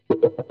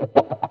Good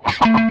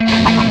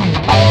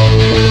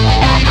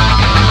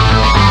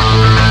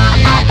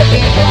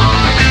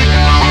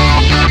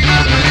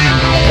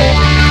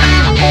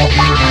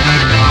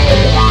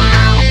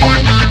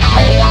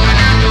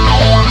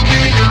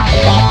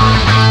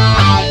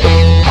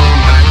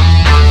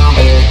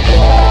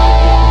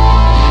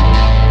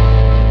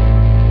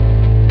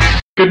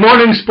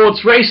morning,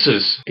 sports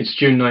racers! It's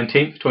June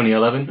 19th,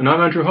 2011, and I'm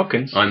Andrew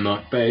Hopkins. I'm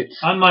Mark Bates.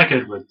 I'm Mike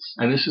Edwards.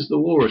 And this is the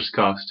Walrus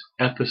Cast,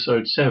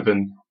 Episode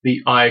 7,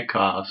 The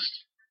iCast.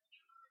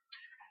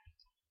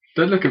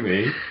 Don't look at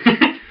me.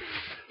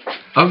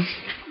 I'm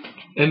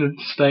in a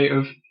state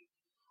of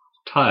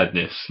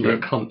tiredness.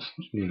 Like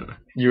constant,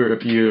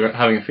 You're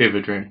having a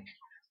fever dream.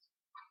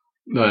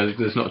 No,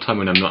 there's not a time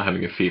when I'm not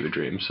having a fever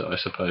dream, so I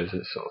suppose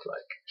it's sort of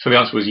like... So the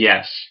answer was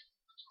yes.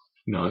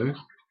 No.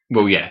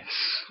 Well, yes.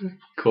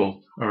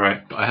 Cool.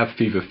 Alright. But I have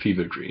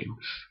fever dreams.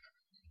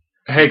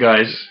 Hey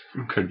guys.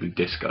 Incredibly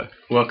disco.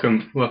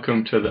 Welcome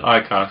to the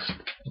iCast,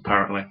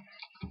 apparently.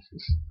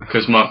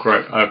 Because Mark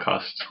wrote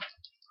iCast.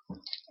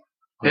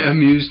 It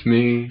amused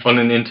me. On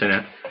the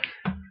internet.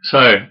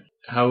 So,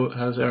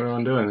 how's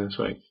everyone doing this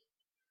week?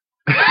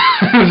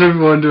 How's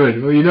everyone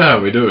doing? Well, you know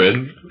how we're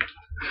doing.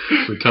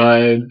 We're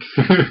tired.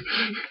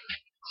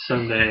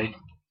 Sunday.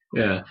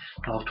 Yeah.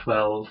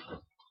 12:30.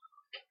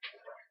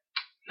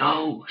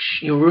 No,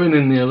 you're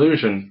ruining the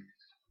illusion.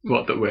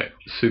 What, that we're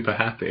super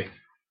happy?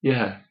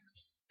 Yeah.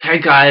 Hey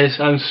guys,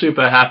 I'm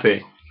super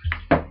happy.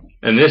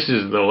 And this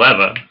is the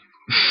weather.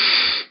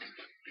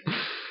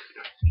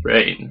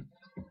 Rain.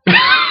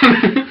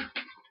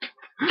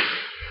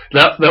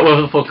 That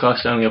weather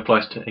forecast only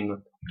applies to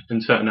England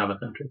and certain other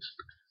countries.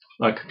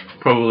 Like,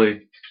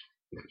 probably...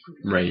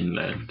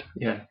 Rainland.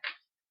 Yeah.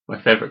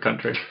 My favourite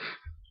country.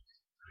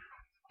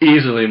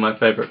 Easily my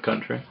favourite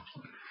country.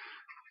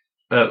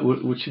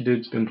 Which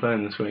dude's been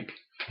playing this week?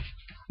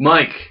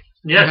 Mike!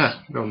 Yes. Yeah,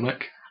 go on,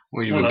 Mike.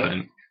 What have you been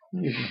playing?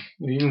 Have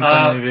you been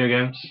playing any video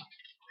games?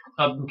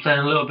 I've been playing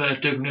a little bit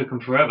of Duke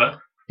Nukem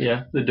Forever.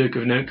 Yeah, the Duke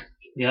of Nuke.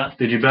 Yeah.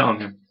 Did you bet on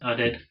him? I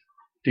did.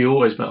 Do you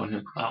always bet on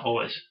him?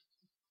 Always.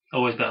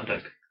 Always bet on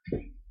Duke.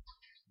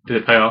 Did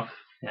it pay off?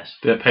 Yes.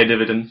 Did it pay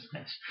dividends?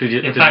 Yes.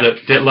 Did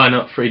it line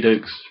up 3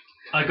 Dukes?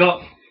 I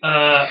got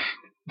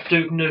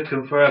Duke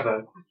Nukem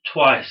Forever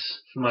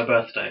twice for my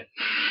birthday.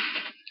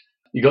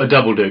 You got a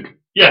double Duke?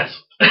 Yes.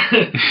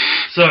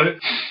 So,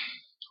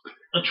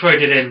 I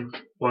traded in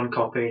one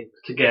copy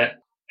to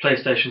get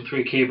PlayStation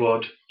 3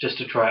 keyboard just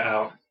to try it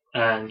out,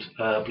 and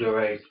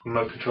Blu-ray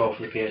remote control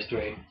for the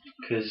PS3,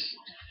 because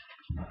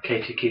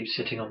Katie keeps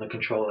sitting on the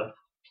controller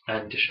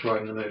and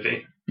destroying the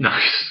movie.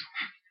 Nice.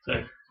 So,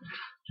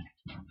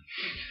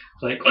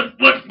 it's like,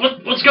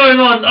 what's going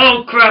on?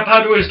 Oh crap,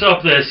 how do we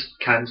stop this?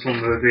 Cancel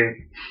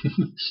movie.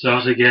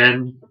 Start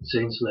again.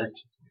 Scene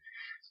select.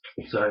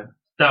 So,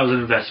 that was an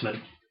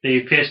investment.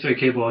 The PS3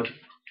 keyboard.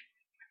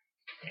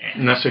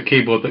 And that's a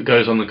keyboard that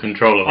goes on the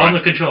controller, right? On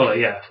the controller,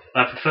 yeah.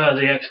 I prefer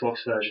the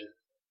Xbox version.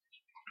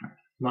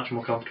 Much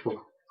more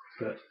comfortable.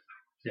 But,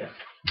 yeah.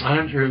 I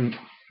don't really...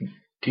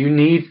 Do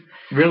you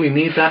really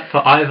need that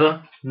for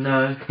either?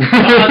 No.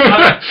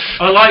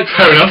 I like...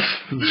 Fair enough.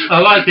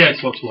 I like the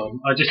Xbox One.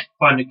 I just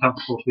find it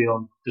comfortable to be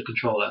on the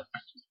controller.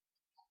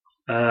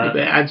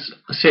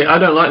 I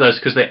don't like those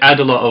because they add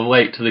a lot of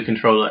weight to the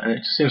controller and it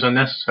just seems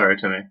unnecessary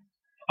to me.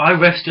 I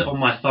rest it on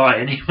my thigh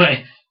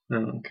anyway.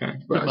 Oh, okay.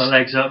 Put my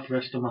legs up,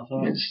 rest on my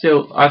thigh. It's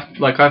still, I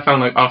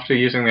found after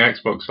using the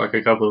Xbox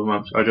a couple of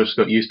months, I just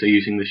got used to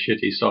using the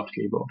shitty soft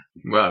keyboard.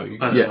 Wow.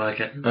 I don't like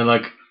it. And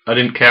I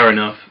didn't care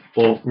enough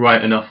or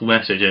write enough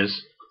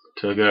messages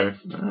to go,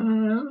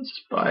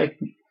 let's buy a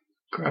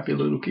crappy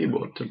little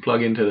keyboard to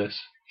plug into this.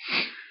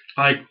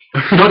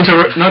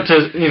 Not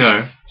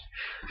to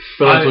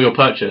belittle your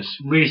purchase,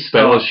 but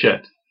it was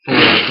shit.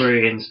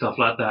 43 and stuff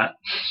like that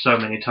so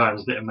many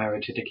times that it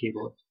merited a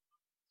keyboard.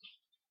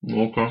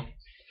 Okay.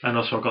 And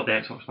also I got the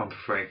Xbox One for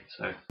free,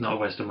 so not a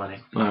waste of money.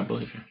 I don't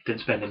believe you.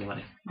 Didn't spend any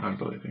money. I don't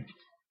believe you.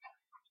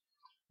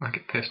 I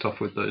get pissed off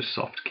with those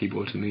soft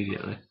keyboards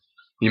immediately.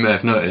 You may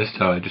have noticed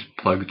how I just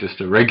plug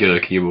just a regular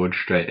keyboard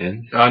straight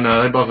in. I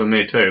know, they bother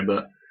me too,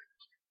 but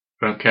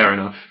I don't care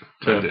enough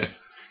to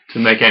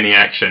make any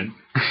action.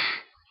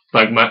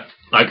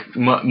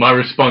 My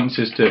response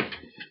is to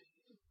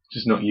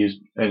just not use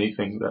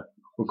anything that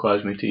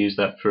requires me to use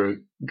that for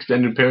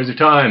extended periods of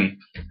time.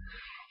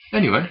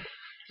 Anyway.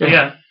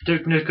 Yeah,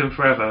 Duke Nukem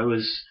Forever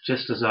was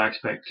just as I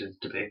expected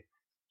it to be.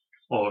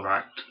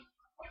 Alright.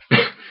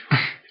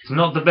 It's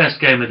not the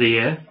best game of the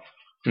year.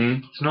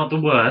 It's not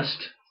the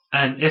worst.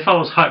 And if I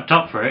was hyped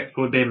up for it, it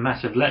would be a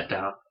massive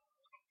letdown.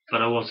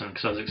 But I wasn't,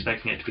 because I was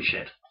expecting it to be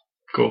shit.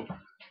 Cool.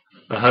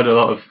 I heard a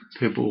lot of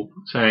people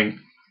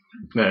saying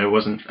that it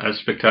wasn't as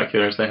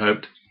spectacular as they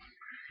hoped.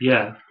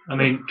 Yeah, I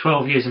mean,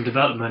 12 years in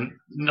development,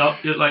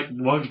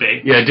 won't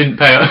be. Yeah, it didn't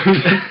pay off.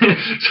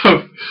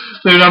 So,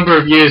 the number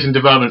of years in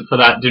development for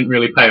that didn't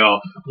really pay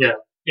off. Yeah,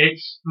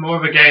 it's more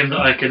of a game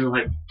that I can,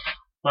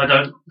 I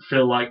don't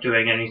feel like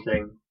doing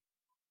anything,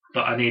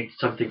 but I need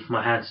something for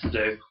my hands to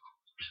do.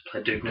 Just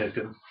play Duke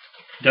Nukem.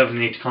 Don't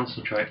really need to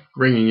concentrate.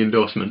 Ringing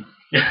endorsement.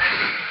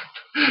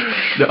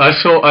 I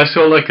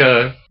saw like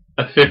a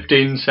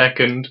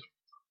 15-second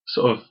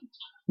sort of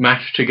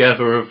mashed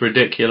together of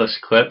ridiculous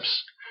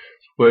clips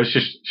where it's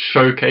just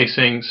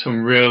showcasing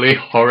some really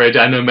horrid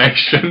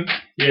animation.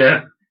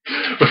 Yeah.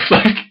 With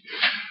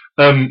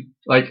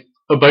like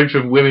a bunch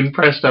of women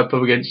pressed up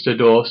against a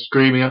door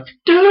screaming out,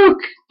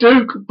 Duke!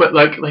 Duke! But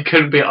like they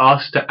couldn't be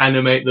asked to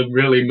animate them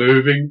really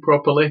moving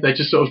properly. They're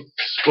just sort of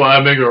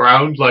squirming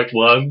around like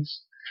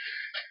worms.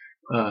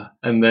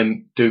 And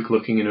then Duke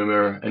looking in a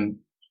mirror and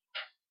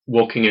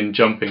walking and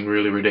jumping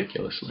really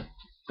ridiculously.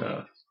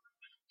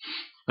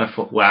 I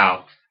thought,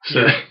 wow.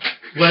 So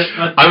well,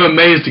 I'm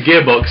amazed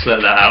Gearbox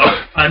let that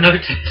out. I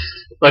noticed.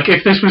 Like,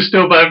 if this was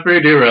still by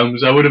 3D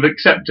Realms, I would have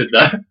accepted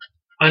that.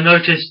 I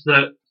noticed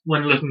that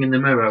when looking in the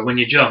mirror, when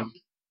you jump,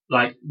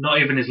 like, not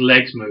even his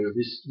legs move.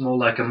 It's more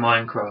like a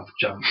Minecraft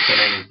jump than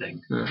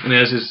anything. Yeah. And he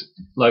has his,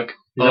 like,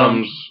 His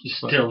arms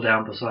still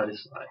down beside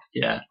his side.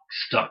 Yeah.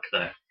 Stuck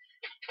there.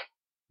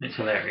 It's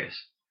hilarious.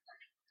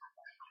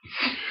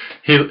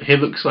 He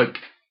looks like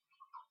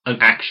an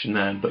action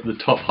man, but the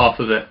top half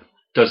of it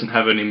doesn't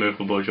have any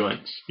movable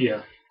joints.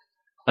 Yeah.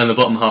 And the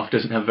bottom half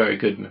doesn't have very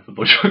good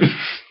movable joints.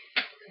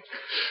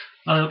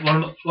 Well,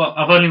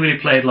 I've only really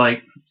played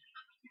like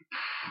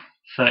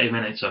 30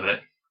 minutes of it.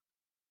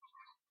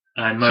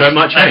 And So it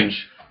might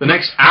change. The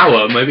next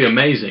hour may be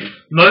amazing.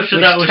 Most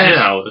of that was 10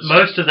 just, hours.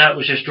 Most of that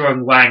was just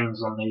drawing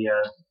wangs on the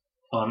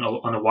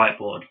on a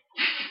whiteboard.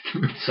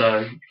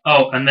 So,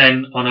 and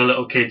then on a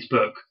little kid's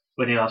book,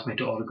 when he asked me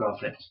to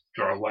autograph it,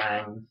 draw a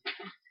wang,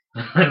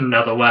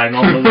 another wang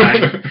on the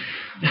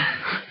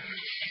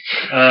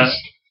wang.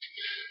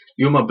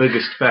 You're my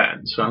biggest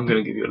fan, so I'm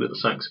going to give you a little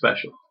something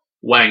special.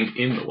 Wang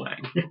in the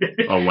wang.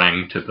 Or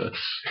wang-tibus.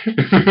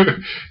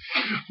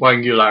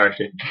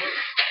 Wangularity.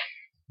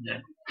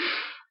 Yeah.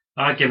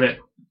 I give it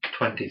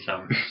 20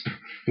 thumbs.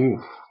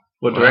 Ooh.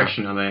 What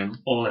direction are they in?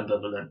 All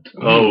ambivalent.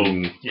 Oh.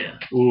 Yeah.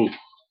 Ooh.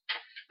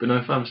 But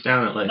no thumbs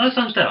down at least. No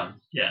thumbs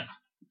down. Yeah.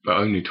 But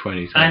only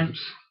 20 thumbs.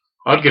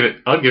 I'd give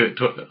it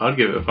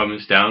a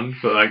thumbs down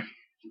for like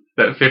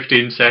that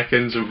 15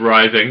 seconds of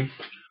writhing.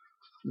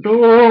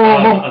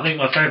 I think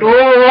my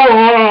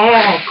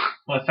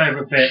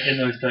favourite bit in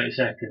those 30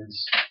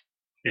 seconds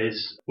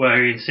is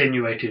where he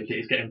insinuated that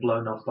he's getting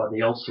blown off by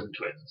the Olsen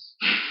twins,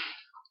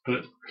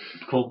 but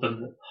called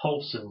them the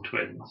Holson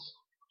twins.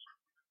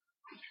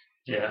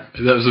 Yeah.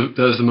 That was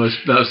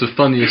the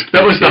funniest.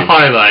 That was the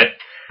highlight.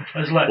 I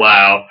was like,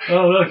 wow.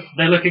 Oh look,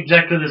 they look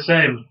exactly the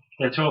same.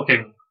 They're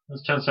talking.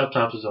 Let's turn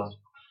subtitles on.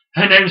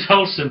 Her name's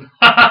Holson.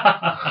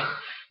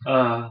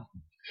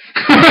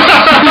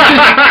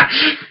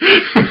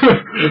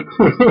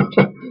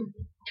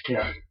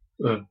 Yeah.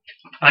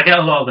 I get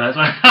a lot of that. It's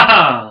like,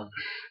 ha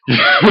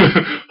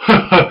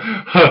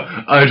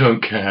I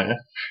don't care.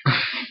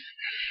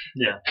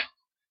 Yeah.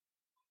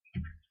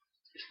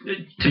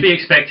 To be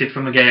expected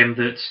from a game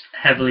that's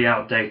heavily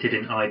outdated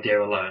in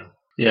idea alone.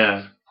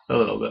 Yeah, a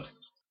little bit.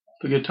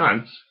 But good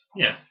times.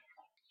 Yeah.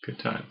 Good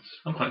times.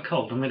 I'm quite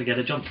cold. I'm going to get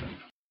a jumper.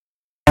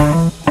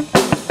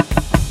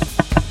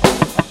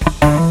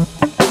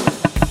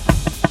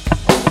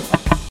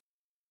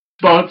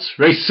 Spots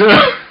Racer.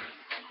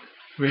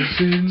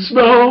 Racing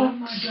Spots.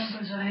 My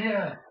jumpers are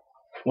here.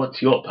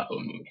 What's your power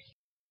move?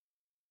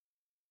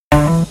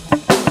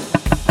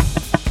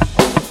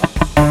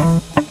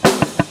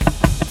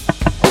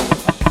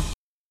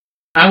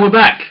 And we're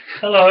back.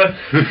 Hello.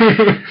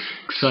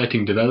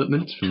 Exciting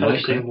developments from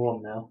Toasty Minecraft. and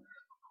warm now.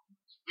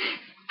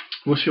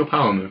 What's your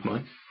power move,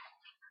 Mike?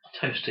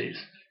 Toasties.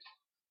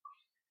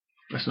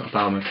 That's not a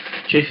power move.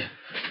 Chief?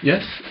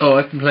 Yes? Oh,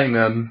 I've been playing,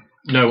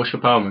 No, what's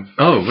your power move?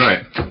 Oh,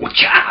 right.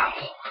 Wachow!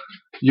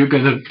 You're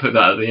going to put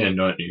that at the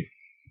end, aren't you?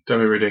 Don't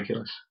be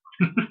ridiculous.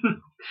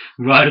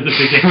 Right at the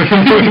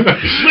beginning.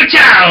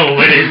 Wachow!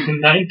 It is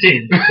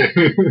 19.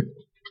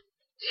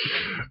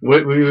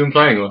 What have you been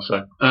playing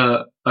also?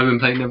 I've been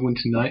playing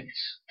Neverwinter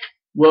Nights.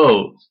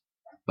 Whoa.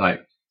 Like,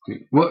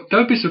 what?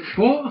 Don't be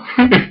what?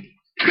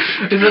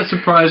 Is that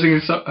surprising?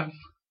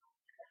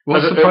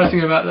 What's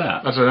surprising about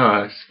that? I don't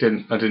know.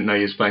 I didn't know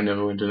you was playing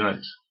Neverwinter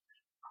Nights.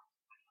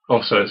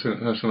 Also, that's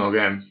an old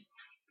game.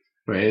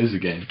 Wait, it is a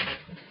game.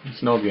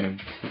 It's an old game.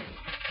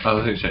 Oh,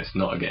 I think it's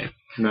not a game.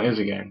 No, it is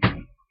a game.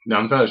 No,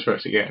 I'm fairly sure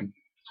it's a game.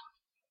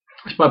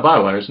 It's by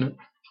BioWare, isn't it?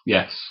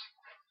 Yes.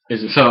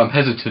 Is it? So I'm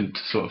hesitant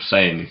to sort of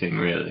say anything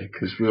really,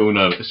 because we all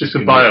know It's just a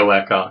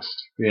BioWare cast.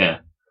 Yeah.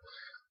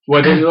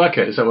 Why don't you like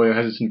it? Is that why you're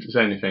hesitant to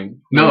say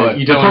anything? No,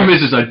 the problem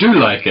is I do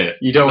like it.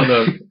 You don't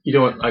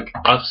want like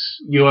us.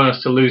 You want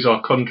us to lose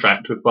our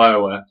contract with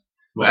BioWare.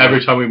 But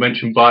every time we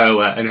mention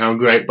BioWare and how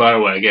great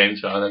BioWare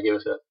games are, they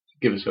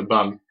give us a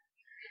bung.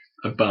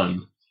 A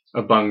bun.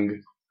 A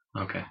bung.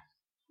 Okay.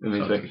 It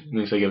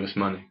means they give us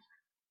money.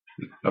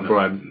 A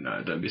bribe.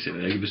 No, don't be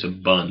silly. They give us a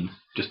bun.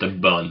 Just a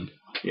bun.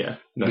 Yeah.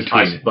 Nice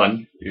Between ice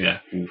bun. Yeah.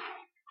 Oof.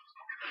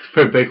 It's a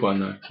pretty big one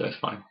though, so it's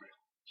fine.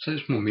 So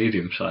it's more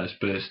medium sized,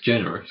 but it's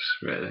generous,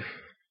 really.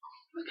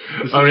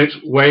 I mean, it's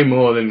way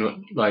more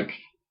than like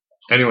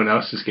anyone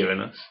else has given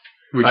us.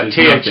 Which like is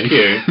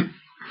THQ.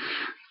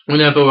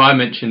 Whenever I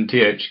mention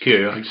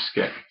THQ, I just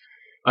get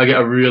I get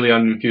a really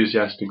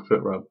unenthusiastic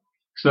foot rub.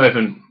 It's not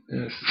even.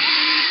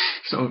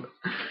 It's not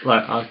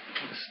like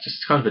it's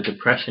just kind of a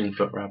depressing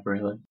foot rub,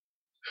 really.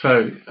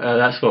 So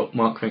that's what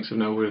Mark thinks of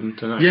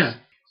Neverwinter Nights. Yeah.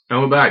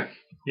 And we're back.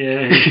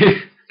 Yay.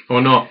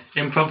 Or not.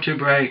 Impromptu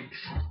breaks.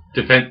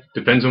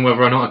 Depends on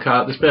whether or not I cut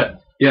out this bit.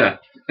 Yeah.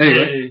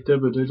 Anyway, Yay.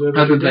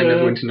 I've been playing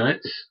Neverwinter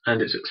Nights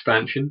and its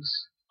expansions.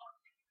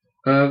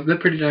 They're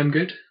pretty damn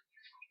good.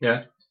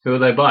 Yeah. Who are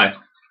they by?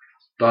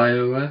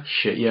 BioWare.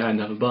 Shit, yeah,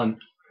 another bun.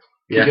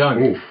 Yeah. Keep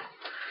going.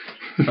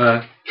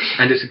 Oof.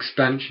 And its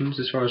expansions,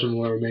 as far as I'm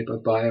aware, are made by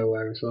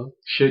BioWare as well.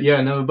 Shit, yeah,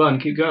 another bun.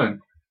 Keep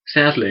going.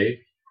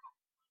 Sadly,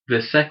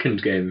 the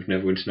second game of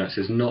Neverwinter Nights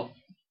is not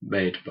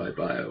made by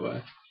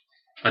BioWare.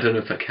 I don't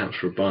know if that counts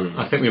for a bun or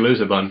not. I think we lose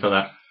a bun for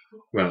that.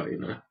 Well, you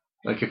know.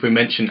 Like if we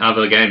mention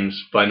other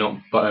games by not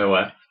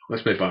BioWare. Well,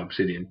 it's made by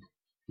Obsidian,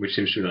 which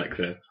seems to be like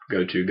the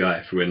go-to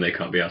guy for when they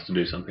can't be asked to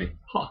do something.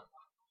 Huh.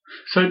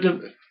 So,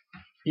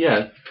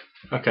 yeah.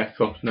 Okay,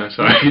 cool. No,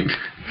 sorry.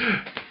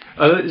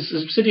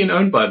 Is Obsidian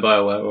owned by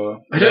BioWare?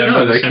 Or I don't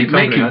know. the They same keep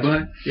company,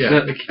 making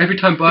yeah. every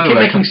time They keep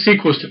BioWare making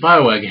sequels to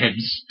BioWare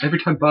games. every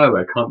time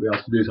BioWare can't be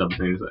asked to do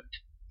something, it's like,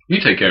 you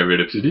take care of it,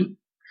 Obsidian.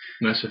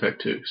 Mass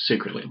Effect 2,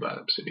 secretly by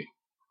Obsidian.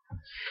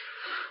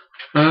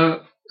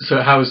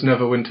 So how is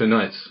Neverwinter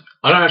Nights?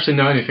 I don't actually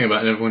know anything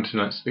about Neverwinter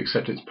Nights,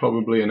 except it's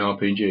probably an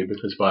RPG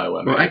because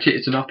BioWare. Well, actually,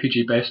 it's an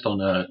RPG based on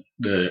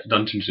the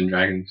Dungeons and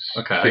Dragons.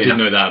 Okay, I didn't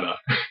know that about.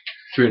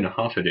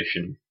 3.5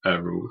 edition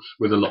rules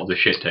with a lot of the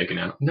shit taken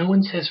out. No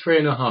one says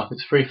 3.5.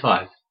 It's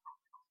 3.5.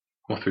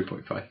 Or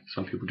 3.5.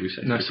 Some people do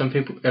say. No,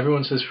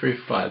 everyone says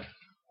 3.5.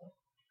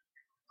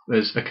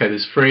 There's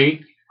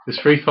 3, there's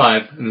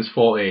 3.5, and there's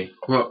 4E.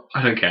 Well,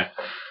 I don't care.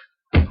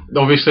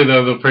 Obviously,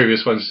 there are the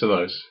previous ones to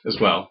those as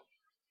well.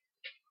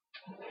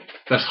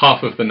 That's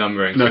half of the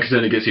numbering. No, because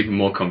then it gets even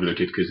more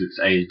convoluted because it's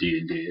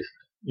AD&D.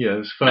 Yeah,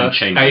 there's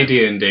first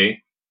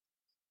AD&D,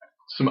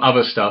 some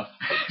other stuff,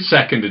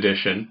 second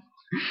edition.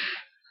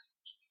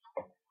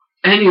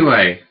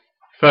 Anyway,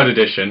 third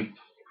edition,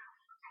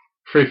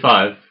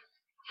 3.5,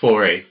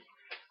 4E.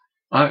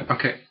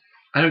 Okay,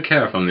 I don't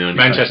care if I'm the only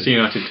Manchester person.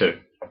 United 2.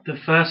 The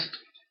first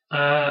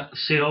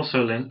see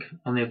also link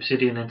on the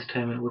Obsidian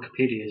Entertainment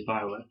Wikipedia is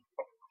BioWare.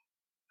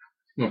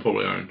 Well,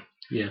 probably owned.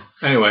 Yeah.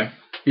 Anyway.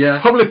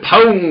 Yeah. Probably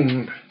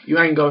pwned. You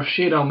ain't got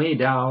shit on me,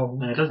 dawg.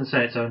 No, it doesn't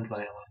say it's owned by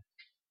anyone.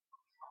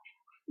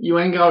 You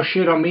ain't got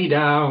shit on me,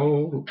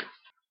 dawg.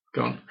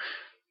 Go on.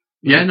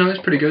 Yeah, no,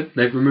 it's pretty good.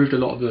 They've removed a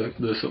lot of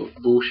the sort of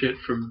bullshit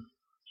from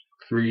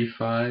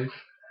 3.5.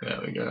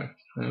 There we go.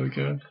 There we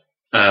go.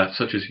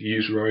 Such as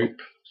use rope,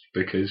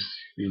 because,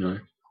 you know,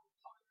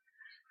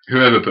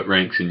 whoever put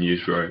ranks in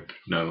use rope,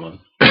 no one.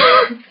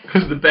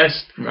 It's the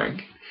best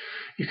rank.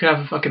 You can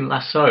have a fucking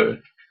lasso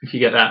if you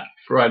get that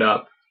right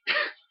up.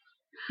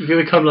 You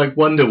can become like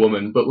Wonder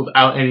Woman, but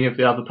without any of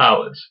the other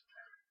powers.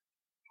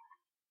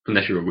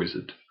 Unless you're a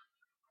wizard.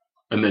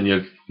 And then you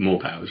have more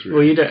powers, really.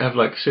 Well, you don't have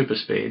like super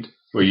speed.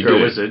 Well, you're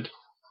a wizard.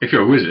 If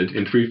you're a wizard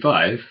in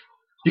 3.5,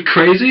 you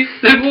crazy?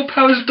 Then what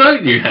powers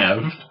don't you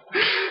have?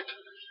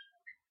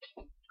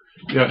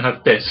 You don't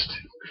have fist.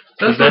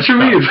 That's not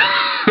true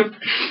either.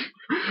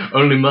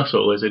 Only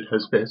Muscle Wizard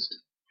has fist.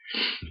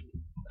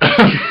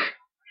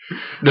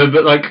 No,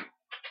 but like,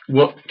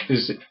 what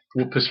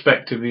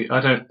perspective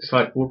it's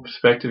like, what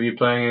perspective are you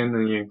playing in?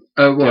 And you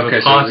have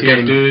a party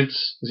of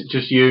dudes? Is it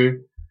just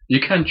you? You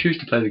can choose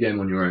to play the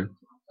game on your own.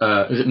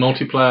 Is it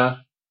multiplayer?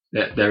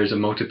 There is a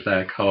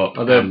multiplayer co-op.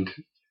 Are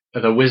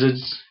there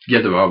wizards?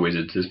 Yeah, there are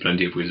wizards. There's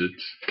plenty of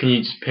wizards. Can you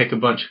just pick a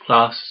bunch of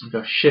classes and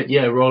go, shit,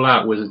 yeah, roll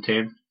out, wizard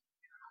team?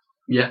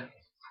 Yeah,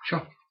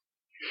 sure.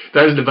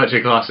 There isn't a bunch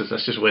of classes,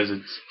 that's just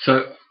wizards.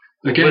 So,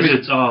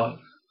 wizards are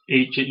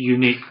each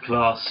unique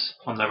class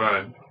on their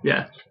own.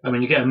 Yeah. I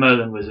mean, you get a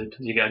Merlin wizard,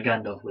 you get a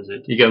Gandalf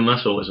wizard. You get a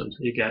Muscle Wizard.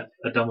 You get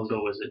a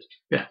Dumbledore wizard.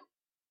 Yeah.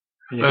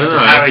 And you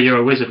get Harry, you're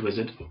a wizard.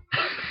 Wizard.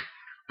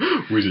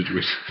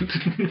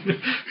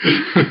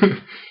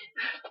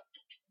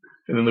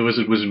 And then the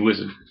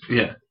wizard.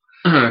 Yeah.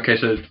 Okay,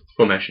 so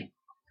formation.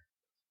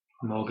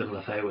 Morgan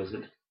Le Fay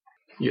wizard.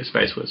 Yeah,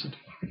 space wizard.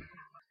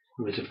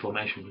 Wizard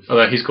formation wizard.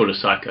 Although he's called a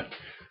psycho.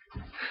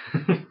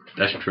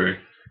 That's true.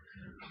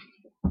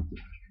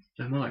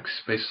 They're more like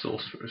space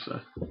sorcerers,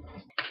 though.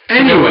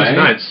 Anyway,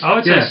 I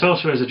would say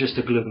sorcerers are just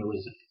a gloomy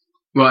wizard.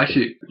 Well,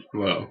 actually,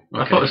 okay.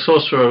 I thought a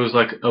sorcerer was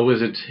like a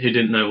wizard who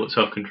didn't know what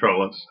self-control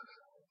was.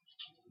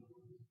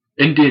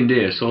 In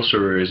D&D, a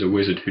sorcerer is a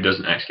wizard who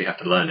doesn't actually have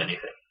to learn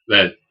anything.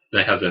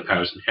 They have their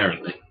powers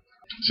inherently.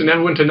 So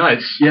Neverwinter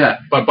Nights, yeah,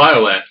 by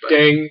BioWare.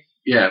 Ding.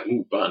 Yeah,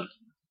 fun.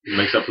 It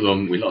makes up for the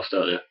one we lost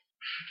earlier.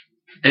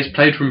 It's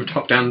played from a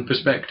top-down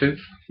perspective.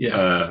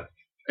 Yeah.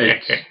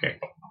 It's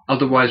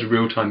otherwise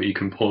real-time, but you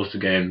can pause the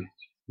game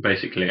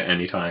basically at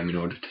any time in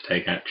order to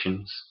take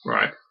actions.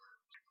 Right.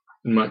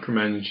 And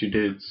micromanage your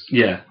dudes.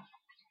 Yeah.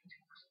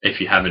 If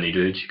you have any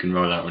dudes, you can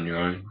roll out on your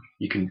own.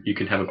 You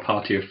can have a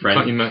party of friends.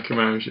 Can't you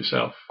micromanage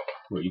yourself?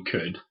 Well, you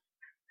could.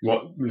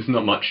 There's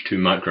not much to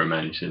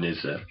micromanage then,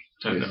 is there?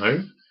 I don't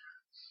know.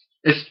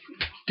 It's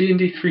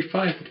D&D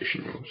 3.5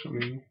 edition rules. I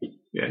mean,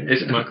 Yeah,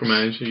 It's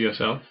micromanage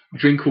yourself.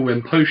 Drink all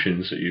them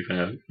potions that you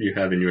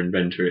have in your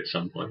inventory at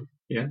some point.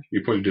 Yeah.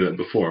 You probably do that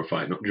before a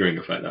fight, not during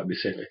a fight. That'd be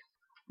silly.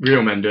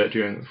 Real men do it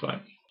during the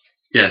fight.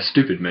 Yeah,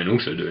 stupid men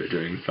also do it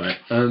during the fight.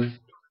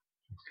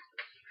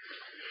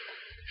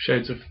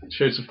 Shades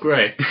of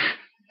grey.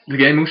 The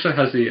game also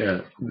has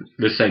the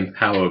same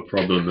power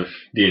problem that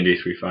D&D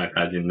 3.5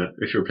 had, in that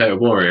if you play a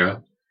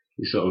warrior,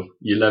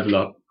 you level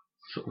up,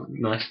 sort of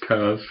nice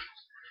curve.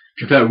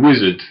 If you play a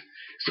wizard,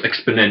 it's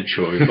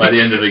exponential by the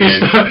end of the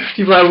game. If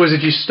you play a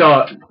wizard, you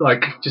start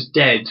like just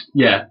dead.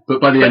 Yeah, but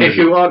by the end if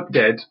you aren't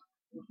dead,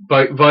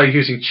 by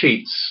using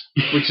cheats,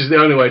 which is the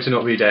only way to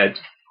not be dead,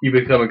 you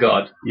become a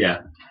god.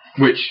 Yeah,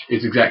 which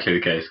is exactly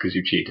the case because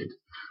you cheated.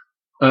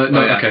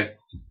 Okay.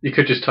 You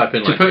could just type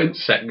in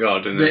set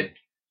god and then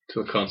to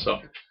a console.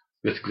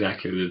 That's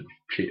exactly the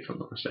cheat, if I'm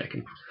not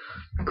mistaken.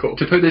 Cool.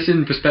 To put this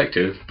in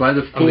perspective, by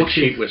the 40th,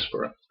 cheat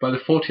whisperer. By the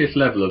 40th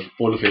level of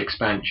all of the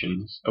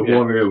expansions, a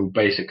warrior will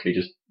basically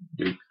just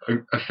do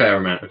a fair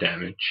amount of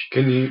damage.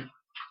 Does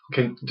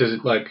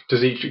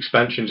each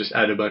expansion just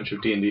add a bunch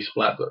of D&D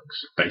splat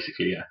books?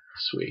 Basically, yeah.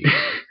 Sweet.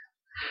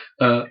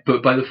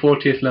 But by the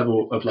 40th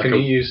level of can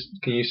you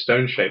use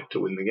Stone Shape to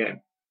win the game?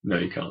 No,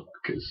 you can't,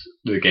 because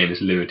the game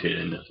is limited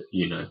in that,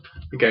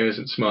 the game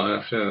isn't smart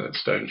enough to know that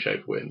Stone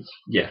Shape wins.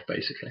 Yeah,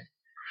 basically.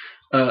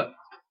 That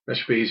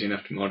should be easy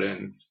enough to mod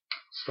in.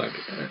 It's like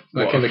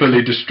a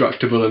fully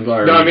destructible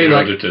environment. No, I mean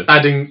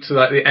adding to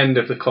the end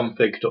of the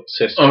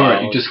config.sys. Oh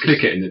right, you just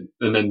click it and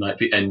then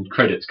the end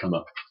credits come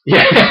up.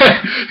 Yeah.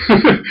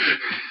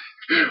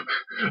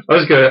 I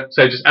was gonna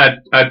say just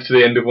add to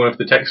the end of one of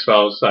the text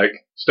files like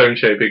Stone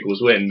Shape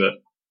equals win,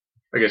 but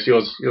I guess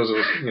yours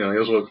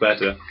works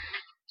better.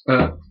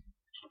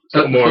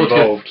 More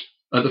involved.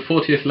 At the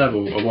 40th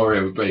level, a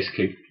warrior would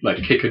basically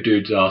kick a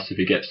dude's ass if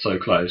he gets so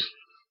close.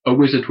 A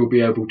wizard will be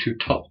able to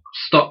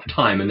stop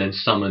time and then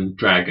summon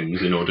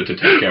dragons in order to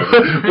take care of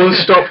it. Will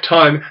stop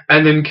time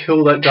and then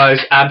kill that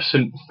guy's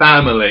absent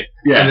family.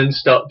 Yeah. And then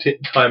stop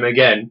time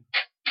again.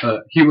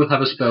 He will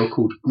have a spell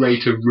called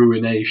Greater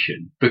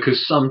Ruination,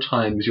 because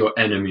sometimes your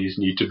enemies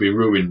need to be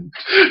ruined.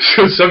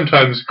 So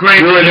sometimes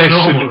ruination is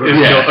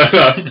not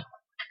enough.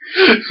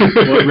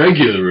 What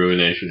regular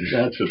ruination?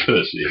 That's for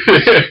Percy.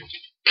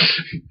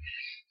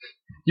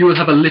 You will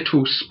have a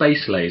little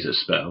space laser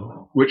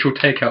spell, which will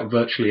take out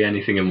virtually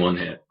anything in one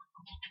hit.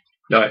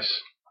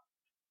 Nice.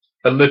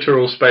 A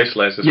literal space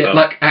laser spell.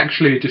 Yeah,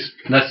 actually,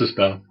 that's the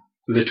spell.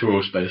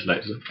 Literal space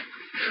laser.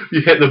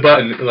 You hit the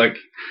button,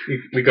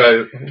 we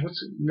go,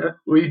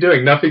 what are you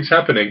doing? Nothing's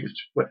happening.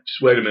 Just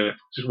wait a minute.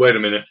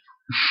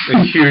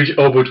 A huge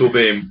orbital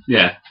beam.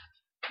 Yeah.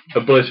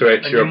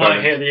 Obliterates your opponent. You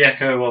might hear the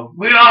echo of,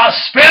 "We are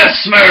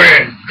Space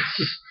Marines!"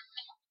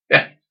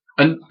 Yeah.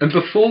 And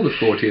before the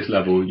 40th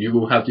level, you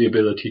will have the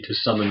ability to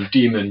summon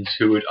demons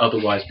who would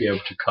otherwise be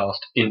able to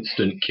cast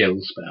instant kill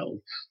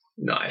spells.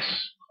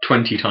 Nice.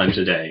 20 times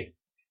a day.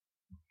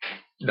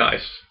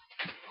 Nice.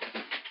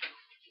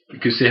 You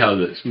can see how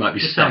this might be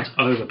stacked. Sounds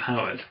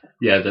overpowered.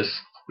 Yeah,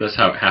 that's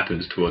how it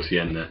happens towards the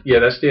end there. Yeah,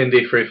 that's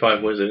D&D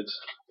 3.5 wizards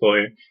for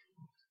you.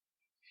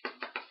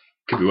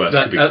 Could be worse.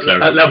 At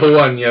level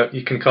 1,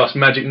 you can cast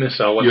Magic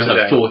Missile once a day. You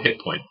have 4 hit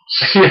points.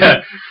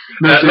 Yeah.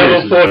 At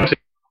level 40,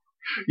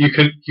 you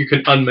can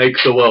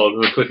unmake the world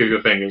with a click of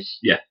your fingers.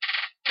 Yeah.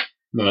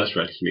 No, that's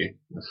radically.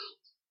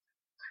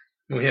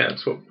 Well, yeah,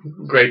 that's what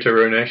Greater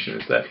Ruination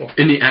is there for.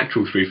 In the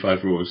actual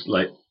 3.5 rules,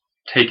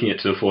 taking it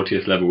to the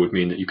 40th level would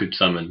mean that you could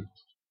summon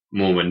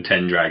more than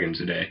 10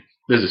 dragons a day.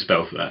 There's a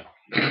spell for that.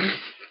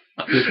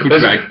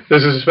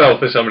 There's a spell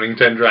for summoning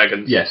 10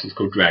 dragons. Yes, it's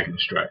called Dragon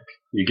Strike.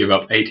 You give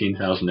up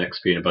 18,000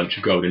 XP and a bunch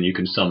of gold, and you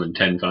can summon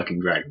 10 fucking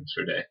dragons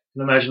for a day.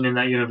 Imagine in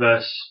that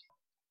universe,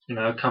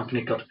 a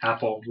company called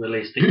Apple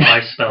released the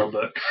iSpell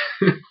book.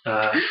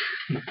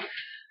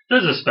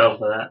 There's a spell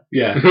for that.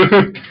 Yeah.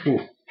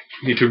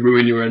 Need to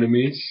ruin your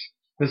enemies?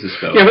 There's a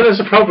spell. Yeah, but there's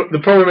a problem. The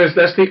problem is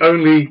that's the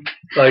only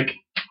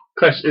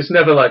question. It's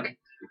never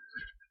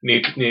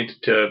need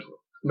to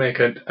make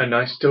a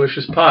nice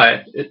delicious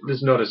pie.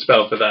 There's not a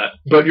spell for that.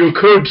 But you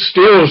could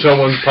steal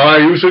someone's pie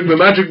using the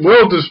magic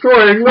world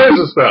destroying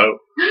laser spell.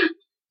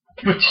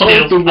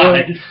 Hold the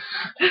world.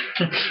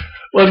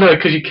 Well, no,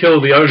 because you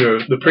kill the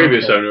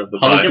previous owner of the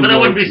pie. Yeah, but I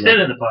wouldn't be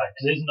stealing the pie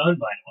because it isn't owned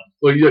by anyone.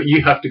 Well,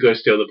 you have to go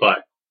steal the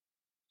pie.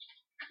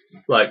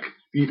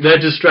 They're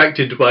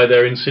distracted by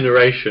their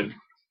incineration.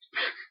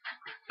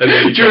 And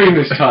then during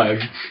this time,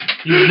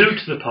 you loot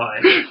the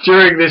pie.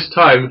 During this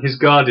time, his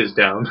guard is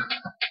down.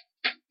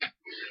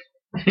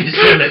 You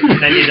steal it,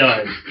 and then he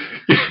dies.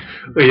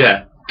 Well,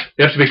 yeah.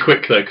 You have to be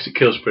quick though, because it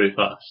kills pretty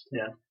fast.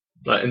 Yeah.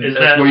 Well,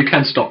 you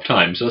can stop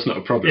time, so that's not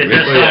a problem.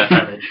 Yeah,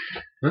 damage.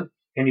 Huh?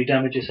 Can you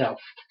damage yourself?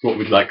 What,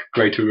 with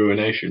Greater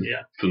Ruination?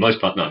 Yeah. For the most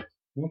part, no.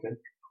 Okay.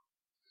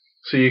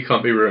 So you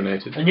can't be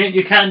ruinated. And yet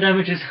you can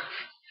damage yourself.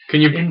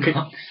 Can you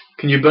burninate?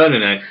 Can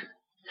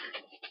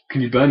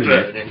you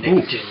burninate?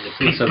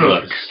 Let's have a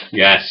look.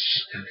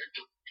 Yes.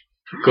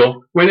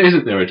 Cool. When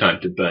isn't there a time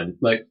to burn?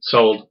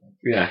 Sold.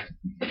 Yeah.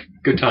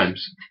 Good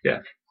times.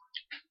 Yeah.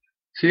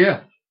 So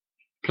yeah,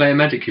 play a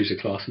magic user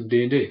class in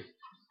D&D.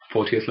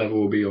 40th level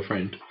will be your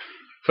friend.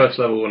 First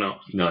level or not?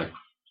 No.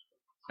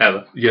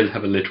 Ever. You'll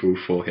have a literal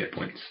 4 hit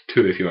points.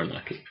 2 if you're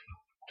unlucky.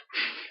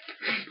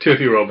 2 if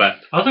you roll bad.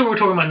 I thought we were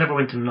talking about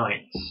Neverwinter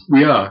Nights.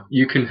 We are.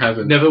 You can have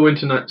a...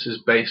 Neverwinter Nights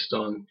is based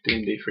on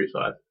D&D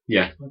 3.5.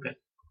 Yeah. Okay.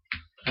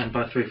 And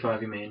by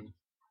 3.5 you mean?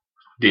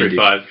 D&D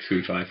 3.5.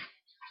 3.5.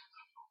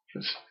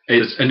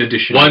 It's an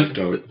edition.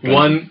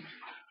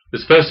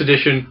 There's first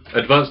edition,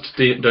 Advanced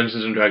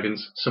Dungeons and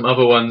Dragons, some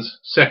other ones,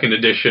 second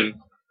edition,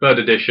 third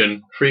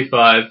edition,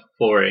 3.5,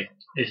 4e.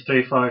 Is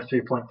 3.5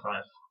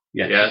 3.5?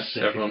 Yes,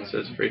 everyone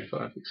says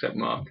 3.5 except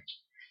Mark.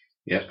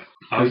 Yep.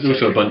 There's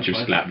also a bunch of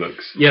slat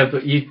books. Yeah,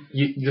 but you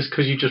just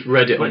because you just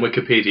read it on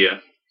Wikipedia,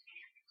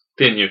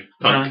 didn't you?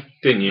 Punk?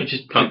 Didn't you? I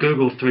just Punk.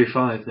 Googled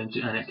 3.5 and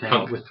it came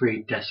Punk. up with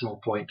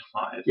 3.5.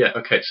 Yeah,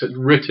 okay, so it's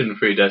written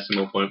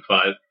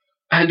 3.5.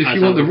 And if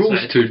you want the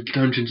rules to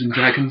Dungeons and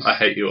Dragons I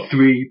hate you all.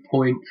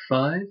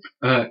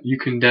 3.5, you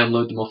can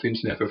download them off the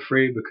internet for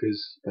free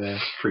because they're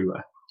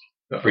freeware.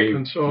 Free.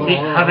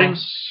 Having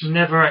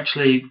never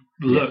actually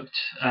looked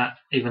at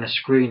even a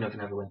screen of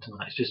Neverwinter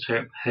Nights, just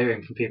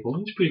hearing from people,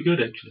 it's pretty good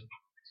actually.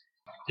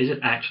 Is it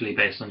actually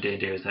based on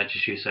D&D, or is that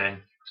just you saying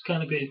it's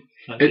kind of bit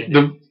like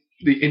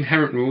the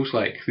inherent rules,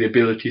 like the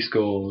ability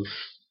scores,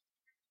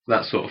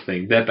 that sort of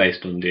thing, they're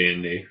based on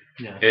D&D.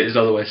 Yeah. It is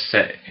otherwise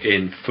set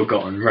in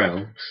Forgotten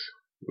Realms,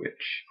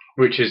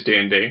 which is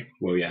D&D.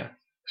 Well, yeah.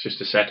 It's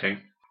just a setting.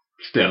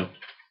 Still.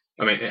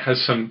 I mean, it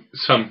has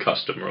some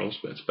custom rules,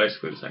 but it's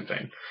basically the same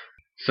thing.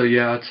 So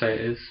yeah, I'd say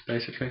it is,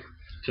 basically.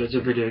 So it's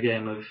a video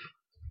game of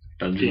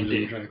Dungeons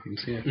D&D. and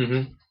Dragons, yeah.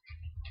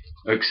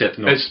 Mm-hmm. Except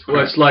not...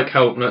 It's like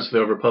how Knights of the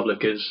Old Republic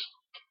is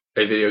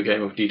a video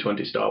game of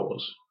D20 Star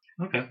Wars.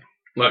 Okay.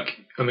 Like,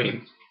 I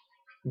mean,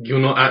 you're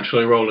not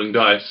actually rolling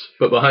dice,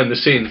 but behind the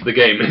scenes the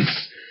game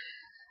is...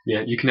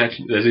 Yeah, you can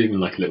actually... There's even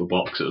like a little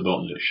box at the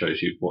bottom that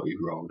shows you what you've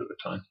rolled at the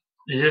time.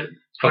 Is it...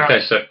 Okay,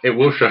 so it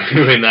will show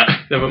you in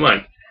that. Never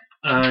mind.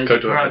 Is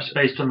it perhaps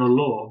based on the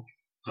lore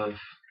of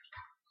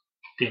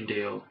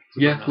D&D or...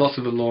 Yeah, lots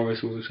of the lore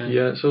is all the same.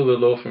 Yeah, it's all the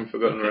lore from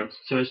Forgotten Realms.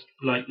 So it's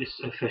like this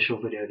official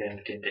video game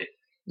of D&D?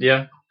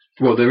 Yeah.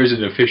 Well, there is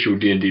an official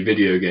D&D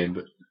video game,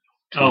 but...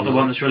 Oh, the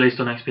one that's released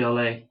on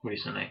XBLA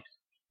recently?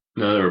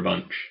 No, there are a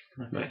bunch,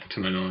 Okay. to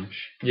my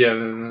knowledge. Yeah.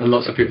 And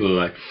lots of people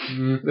are like...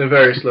 There are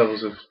various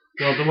levels of...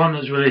 Well, the one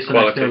that's released on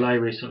quality.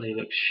 XBLA recently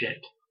looks shit.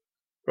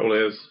 Probably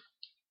is.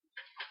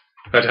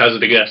 I'd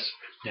hazard a guess.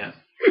 Yeah.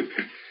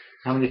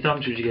 How many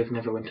thumbs would you give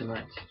Neverwinter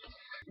Nights?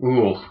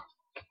 Ooh.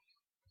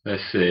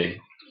 Let's see.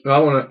 I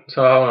want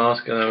to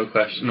ask another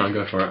question. No,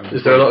 go for it.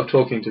 Is there a lot of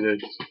talking to do?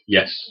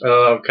 Yes. A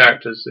lot of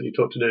characters that you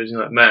talk to do? Is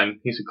like, man,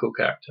 he's a cool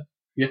character.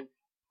 Yeah.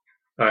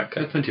 Alright,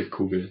 okay. There are plenty of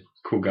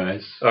cool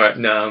guys. Alright,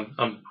 now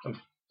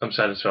I'm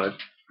satisfied.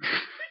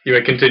 You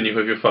may continue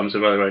with your thumbs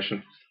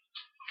evaluation.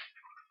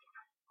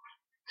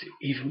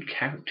 Even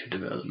character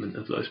development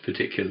of those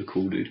particular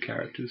cool dude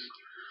characters.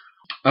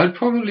 I'd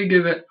probably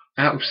give it,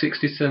 out of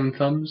 67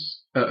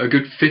 thumbs, a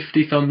good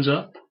 50 thumbs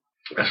up.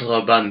 That's a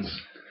lot of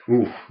buns.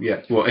 Ooh,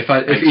 yeah. Well,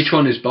 if each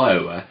one is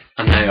BioWare,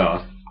 and they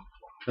are,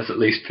 that's at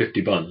least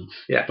 50 buns,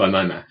 by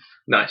my math.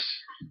 Nice.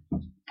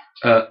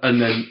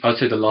 And then I'd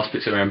say the last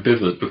bits are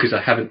ambivalent, because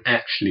I haven't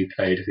actually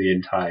played the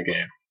entire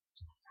game.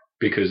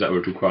 Because that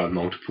would require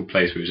multiple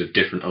playthroughs of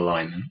different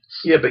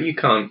alignments. Yeah, but you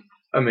can't,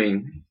 I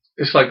mean,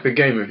 it's like the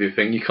game review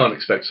thing. You can't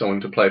expect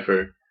someone to play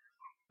through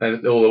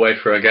all the way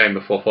through a game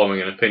before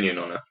forming an opinion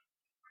on it.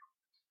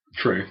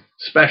 True.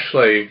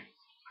 Especially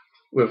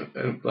with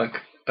like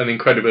an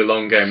incredibly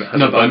long game that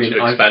has a bunch of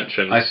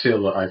expansions. I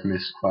feel that I've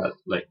missed quite,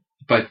 like,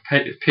 by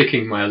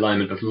picking my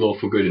alignment of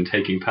Lawful Good and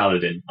taking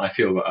Paladin, I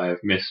feel that I have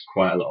missed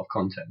quite a lot of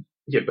content.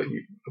 Yeah, but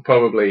you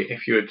probably,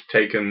 if you had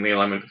taken the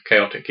alignment of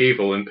Chaotic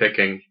Evil and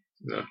picking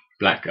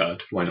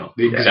Blackguard, why not?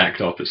 The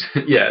exact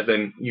opposite. Yeah,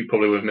 then you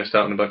probably would have missed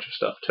out on a bunch of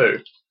stuff too.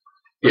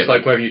 It's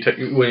like whether you take,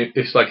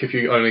 it's like if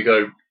you only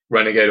go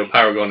Renegade or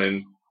Paragon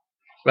in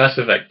Mass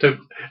Effect to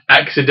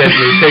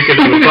accidentally pick a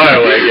new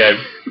BioWare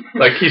game.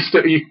 Like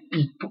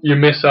you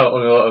miss out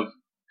on a lot of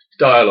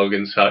dialogue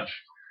and such.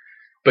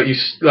 But you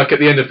like at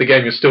the end of the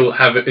game, you're still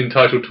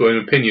entitled to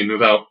an opinion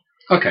without.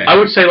 Okay. I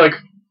would say like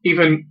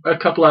even a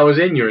couple hours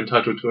in, you're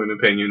entitled to an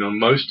opinion on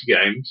most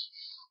games.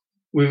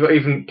 Without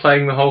even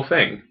playing the whole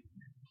thing.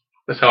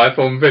 That's how I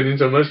form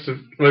opinions on most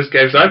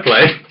games I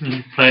play.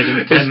 Play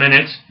them 10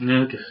 minutes.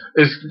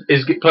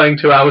 Is playing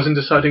 2 hours and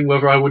deciding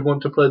whether I would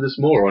want to play this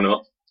more or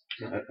not.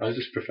 I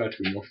just prefer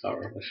to be more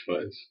thorough, I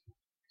suppose.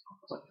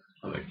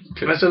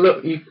 That's a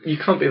look. You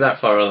can't be that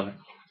far along.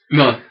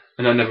 No,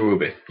 and I never will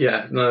be.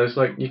 Yeah, no, it's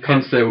like you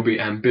can't. Hence, there will be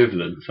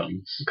ambivalent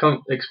thumbs. You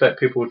can't expect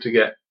people to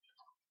get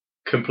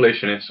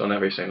completionists on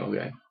every single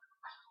game.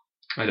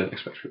 I don't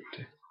expect people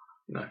to.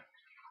 No.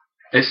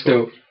 It's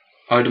still.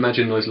 I would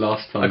imagine those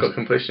last thumbs. I got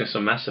completionists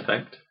on Mass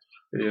Effect.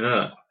 Did you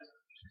know that?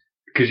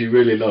 Because you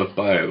really love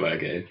BioWare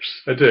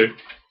games. I do.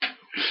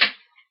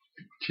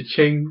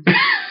 Cha-ching.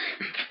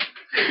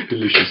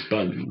 Delicious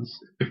buns.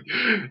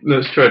 No,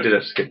 it's true. I did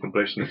actually get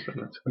completionists on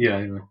that. Yeah,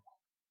 I know.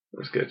 That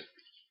was good.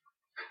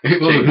 It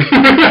wasn't.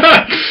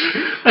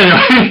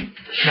 Anyway,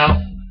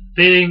 now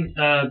being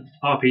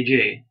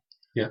RPG,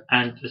 Yeah.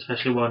 and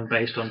especially one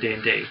based on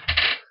D&D,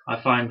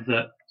 I find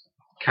that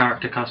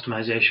character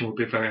customization would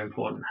be very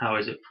important. How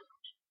is it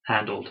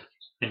handled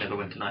in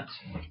Neverwinter Nights?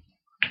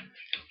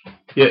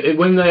 Yeah,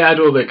 when they add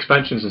all the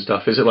expansions and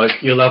stuff, is it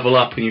like you level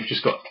up and you've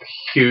just got a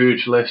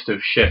huge list of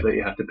shit that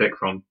you have to pick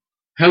from?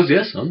 Hells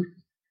yes, son.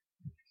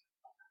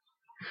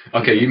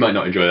 Okay, you might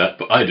not enjoy that,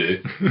 but I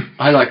do.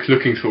 I like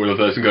looking through all of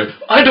those and going,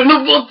 I don't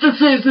know what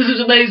this is. This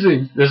is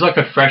amazing. There's like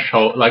a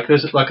threshold, like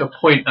there's like a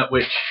point at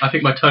which I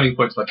think my turning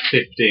point's like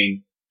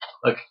 15.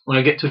 Like when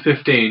I get to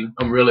 15,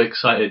 I'm really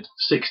excited.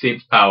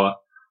 16th power,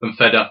 I'm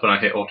fed up and I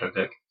hit auto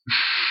pick.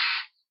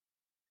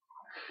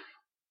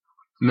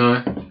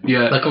 No,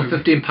 yeah. Like on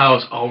 15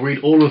 powers, I'll read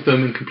all of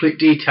them in complete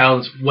detail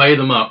and weigh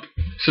them up.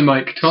 So,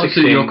 Mike, to answer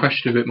 16, your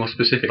question a bit more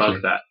specifically.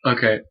 Like that.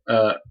 Okay,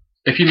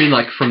 if you mean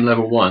like from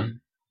level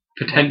 1,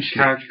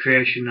 potentially. Character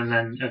creation and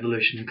then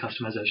evolution and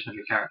customization of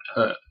your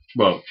character.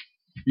 Well,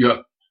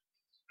 your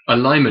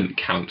alignment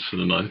counts for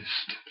the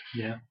most.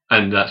 Yeah.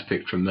 And that's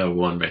picked from level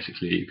 1,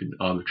 basically. You can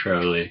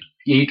arbitrarily.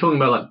 Yeah, you're talking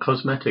about like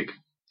cosmetic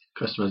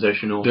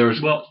customization or. There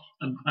is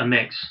a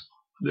mix.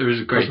 There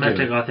is a great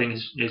Cosmetic, deal. I think,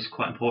 is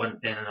quite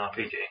important in an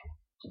RPG.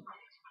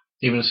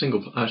 Even a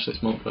single. Actually,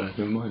 it's multiplayer.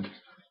 Never mind.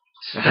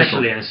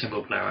 Especially in a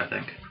single player, I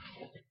think.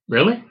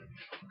 Really?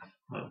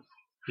 Well,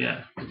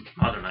 yeah.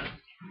 I don't know.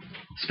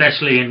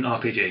 Especially in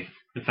RPG.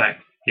 In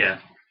fact, yeah.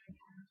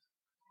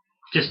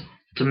 Just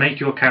to make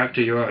your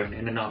character your own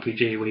in an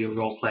RPG where you're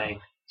role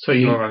playing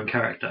your own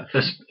character.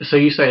 So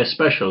you say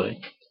especially.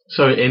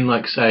 So in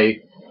like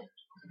say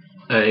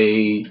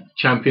a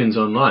Champions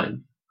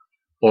Online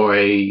or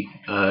a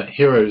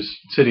Heroes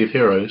City of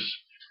Heroes,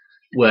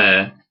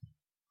 where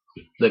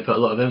they put a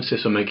lot of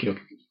emphasis on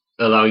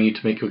allowing you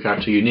to make your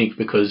character unique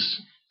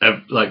because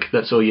like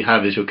that's all you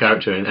have is your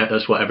character and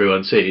that's what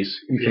everyone sees.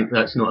 You think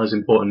that's not as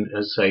important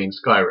as say in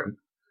Skyrim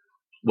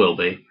will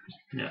be?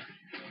 Yeah.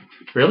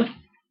 Really?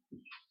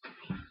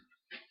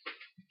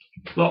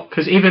 Well,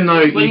 because even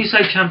though when you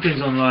say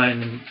Champions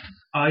Online,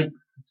 I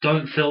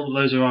don't feel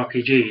those are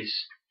RPGs.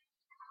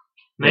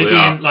 Maybe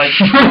in like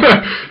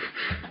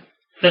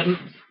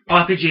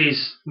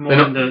RPGs more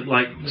in the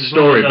like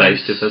story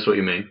based, if that's what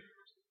you mean.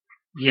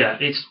 Yeah,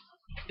 it's.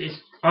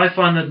 I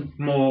find them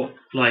more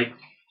like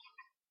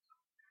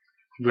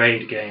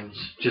raid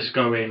games. Just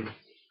go in,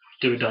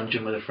 do a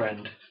dungeon with a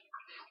friend,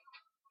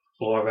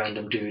 or a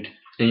random dude.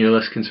 And you're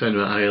less concerned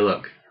about how you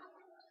look.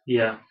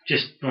 Yeah,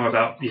 just more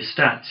about your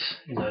stats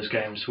in those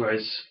games.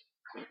 Whereas,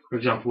 for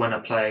example, when I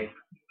play.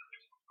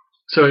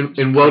 So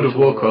in World of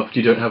Warcraft,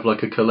 you don't have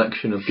like a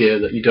collection of gear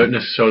that you don't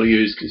necessarily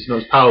use because it's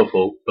not as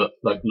powerful, but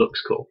like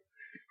looks cool.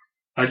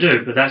 I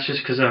do, but that's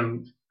just because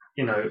I'm,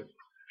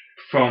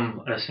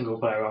 from a single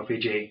player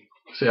RPG.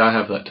 See, I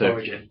have that too.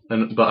 Origin.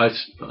 But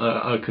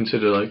I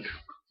consider like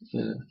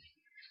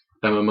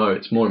MMO.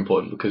 It's more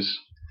important because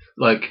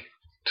like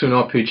to an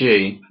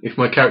RPG, if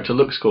my character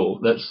looks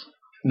cool, that's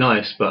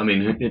nice. But I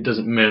mean, it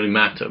doesn't really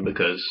matter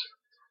because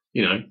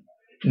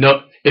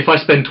not if I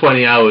spend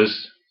 20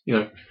 hours,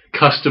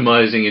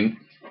 customizing and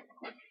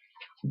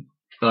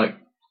like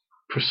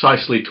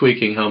precisely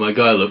tweaking how my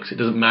guy looks, it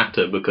doesn't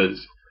matter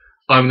because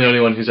I'm the only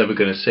one who's ever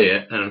going to see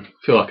it, and I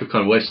feel like I've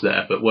kind of wasted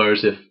that effort.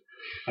 Whereas if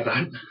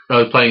I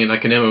was playing in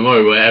like an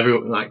MMO where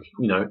everyone,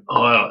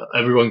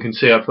 everyone can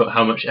see I put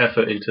how much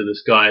effort into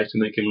this guy to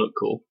make him look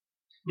cool.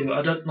 Yeah, but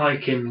I don't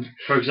like in,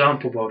 for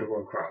example, World of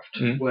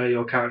Warcraft, where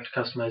your character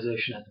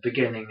customization at the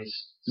beginning is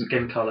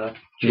skin color.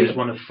 Choose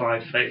one of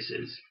 5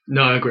 faces.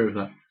 No, I agree with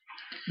that.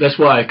 That's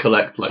why I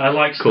collect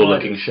cool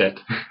looking shit.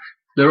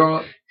 There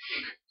are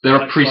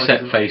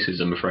preset faces,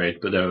 I'm afraid,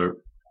 but there are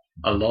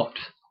a lot.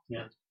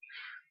 Yeah.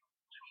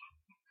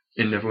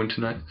 In Neverwinter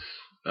Nights.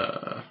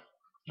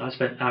 I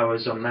spent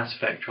hours on Mass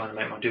Effect trying to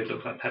make my dude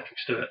look like Patrick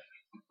Stewart.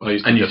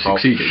 And you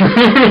succeeded.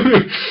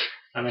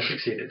 And I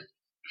succeeded.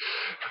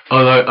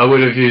 Although I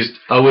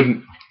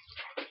wouldn't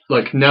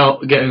like now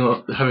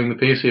having the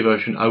PC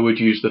version, I would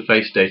use the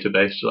face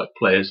database to like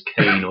play as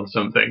Kane or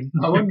something.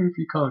 I wonder if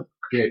you can't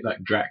create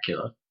like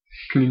Dracula.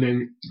 Can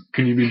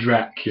you be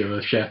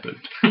Dracula Shepherd?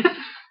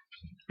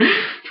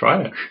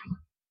 Try it.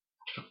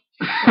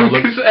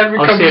 Because every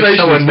I'll see if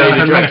someone made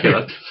a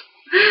Dracula.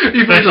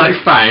 You've made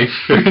like 5.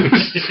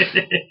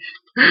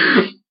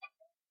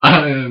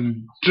 I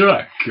am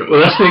Dracula.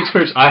 Well, that's the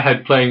experience I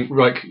had playing,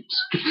 like,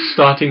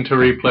 starting to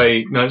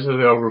replay Knights of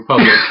the Old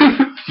Republic,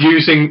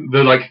 using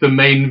the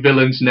main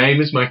villain's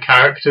name as my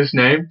character's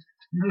name.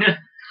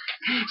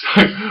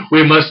 So,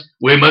 we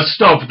must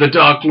stop the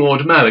Dark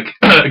Lord Malik.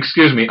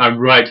 Excuse me, I'm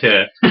right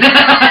here.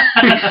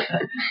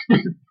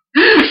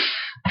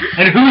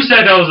 And who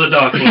said I was a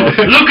Dark Lord?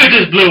 Look at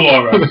this blue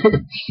aura.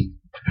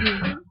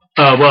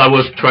 Well, I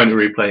was trying to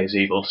replay as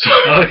evil. So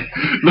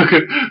look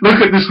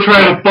at this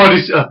trail of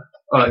bodies.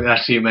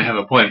 Actually, you may have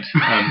a point.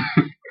 I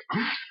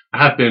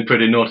have been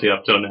pretty naughty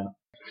up till now.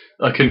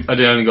 I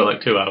only got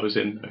like 2 hours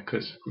in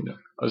because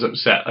I was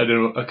upset. I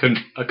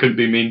couldn't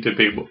be mean to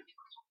people.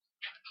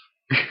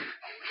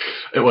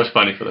 It was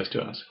funny for those 2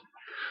 hours.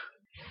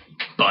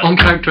 But on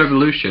character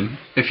evolution,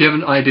 if you have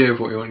an idea of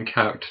what you want your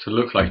character to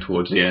look like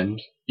towards the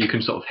end, you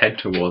can sort of head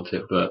towards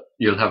it, but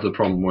you'll have the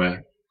problem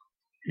where,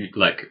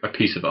 like, a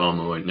piece of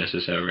armor won't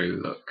necessarily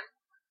look.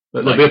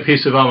 But there'll be a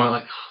piece of armor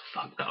like, oh,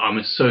 fuck, the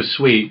armor's so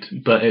sweet,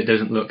 but it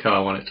doesn't look how I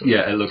want it to look.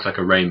 Yeah, it looks like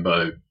a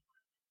rainbow.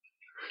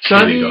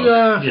 Shiny,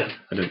 Yeah.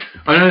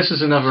 I know this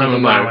is another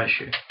MMO. WoW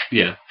issue.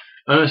 Yeah.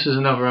 I know this is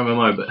another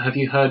MMO, but have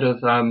you heard of,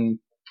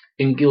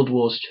 in Guild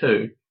Wars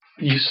 2,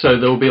 so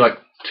there will be like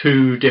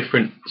 2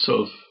 different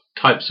sort of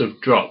types of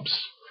drops.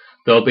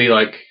 There'll be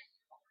like,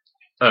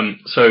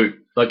 so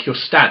like your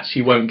stats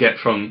you won't get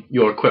from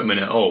your equipment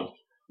at all.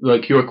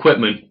 Like your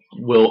equipment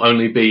will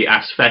only be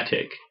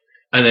aesthetic,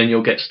 and then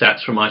you'll get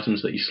stats from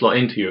items that you slot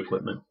into your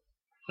equipment.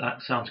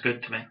 That sounds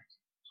good to me.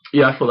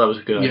 Yeah, I thought that was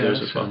a good idea Yeah, as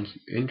that well. sounds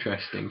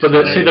interesting. But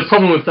the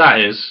problem with that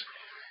is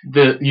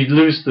that you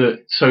lose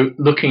so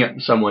looking at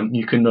someone,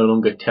 you can no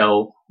longer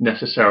tell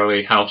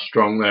necessarily how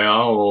strong they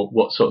are or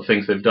what sort of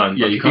things they've done.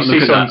 Yeah, Like, you if can't see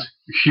look at that someone's-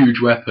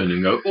 huge weapon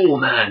and go, oh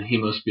man, he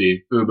must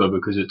be Uber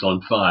because it's on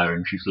fire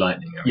and shoots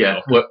lightning. Yeah,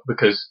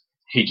 because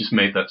he just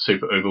made that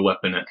super over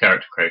weapon at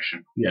character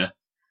creation. Yeah.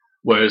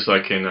 Whereas,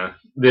 like in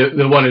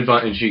the one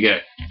advantage you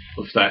get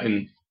of that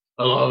in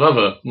a lot of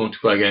other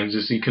multiplayer games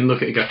is you can look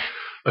at it and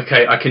go,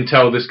 okay, I can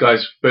tell this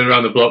guy's been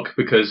around the block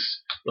because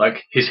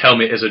like his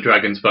helmet is a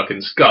dragon's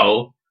fucking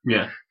skull.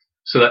 Yeah.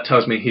 So that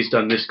tells me he's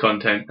done this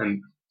content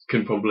and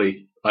can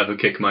probably either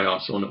kick my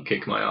ass or not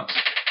kick my ass.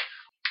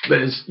 But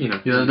it's,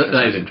 Yeah,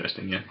 that is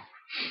interesting, yeah.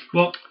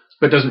 Well,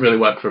 but it doesn't really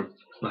work for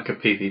like a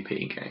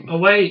PvP game. a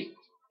way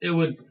it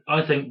would,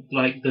 I think,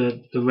 like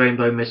the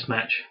rainbow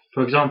mismatch,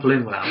 for example,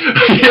 in WoW,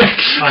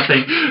 I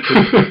think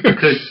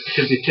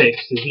could be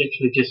fixed. Is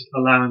literally just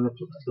allowing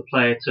the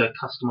player to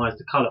customize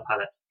the color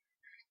palette,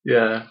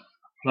 Yeah.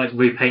 like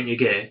repaint your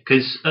gear.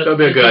 Because That'd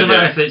be a it good doesn't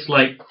matter idea. if it's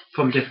like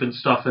from different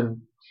stuff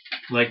and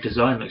like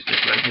design looks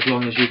different, as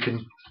long as you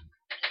can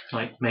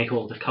like make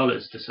all the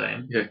colors the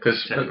same. Yeah,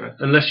 because etc.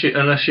 unless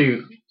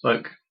you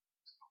like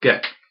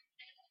get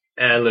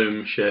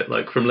heirloom shit,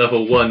 like from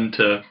level 1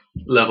 to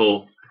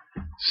level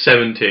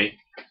 70,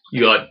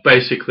 you're like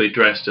basically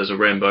dressed as a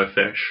rainbow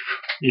fish.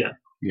 Yeah.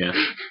 Yeah.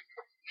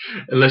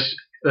 Unless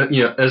as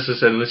I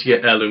said, unless you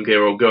get heirloom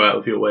gear or go out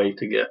of your way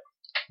to get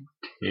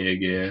Tier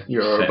gear.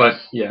 your sets. but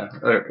yeah,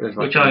 it's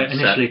like Which I a set.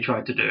 initially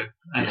tried to do,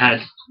 and had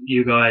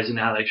you guys and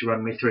Alex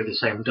run me through the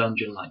same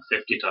dungeon like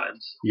 50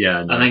 times,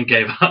 Yeah, no. and then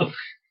gave up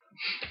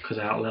because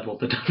I out-leveled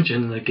the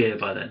dungeon and the gear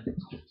by then.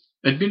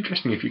 It'd be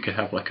interesting if you could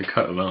have like a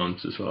coat of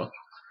arms as well.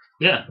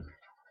 Yeah.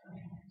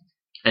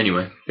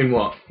 Anyway, In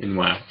what? in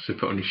WoW, so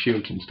put on your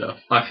shields and stuff.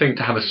 I think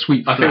To have a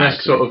sweet I think flag.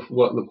 that's sort of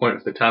what the point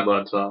of the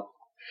tabards are.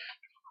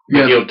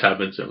 Yeah, The guild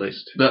tabards, at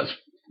least. that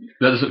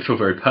doesn't feel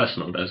very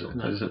personal, does it?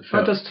 No. Doesn't feel,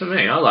 That does to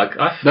me. I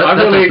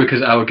that's really.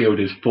 because our guild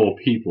is 4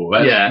 people.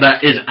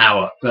 That is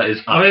us.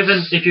 Or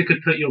even if you could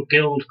put your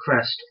guild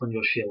crest on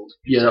your shield.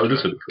 Yeah, that would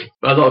also be cool.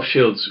 A lot of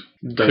shields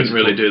couldn't support-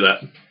 really do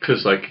that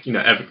because, like,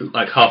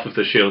 like half of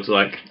the shields,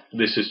 like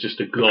this is just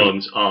a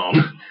golem's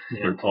arm.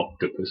 Or an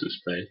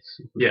octopus's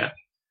face. Yeah.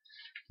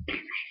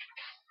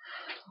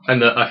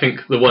 And I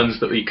think the ones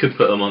that we could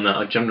put them on that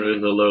are generally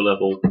the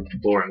low-level,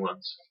 boring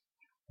ones.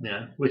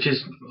 Yeah, which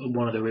is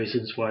one of the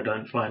reasons why I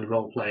don't find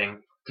role-playing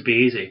to be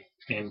easy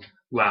in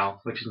WoW,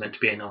 which is meant to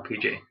be an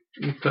RPG.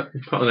 You put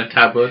on a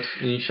tablet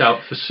and you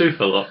shout for soup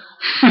a lot.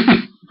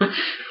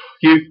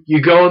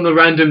 You go on the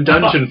random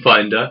dungeon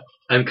finder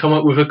and come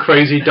up with a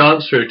crazy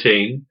dance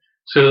routine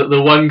so that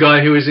the one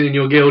guy who is in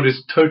your guild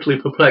is totally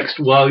perplexed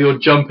while you're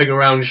jumping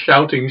around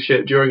shouting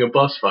shit during a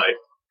boss fight.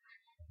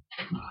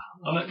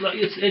 I mean, like,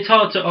 it's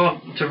hard to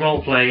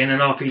roleplay in an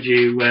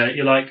RPG where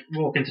you like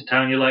walk into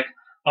town, you're like,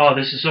 oh,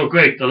 this is so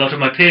great, a lot of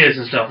my peers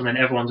and stuff, and then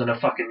everyone's on a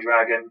fucking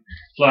dragon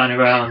flying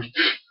around.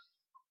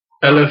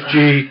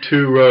 LFG,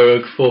 2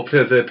 rogue, 4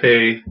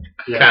 PvP,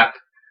 Yeah. cap,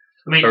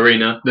 I mean,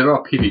 arena. There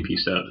are PvP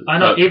servers. I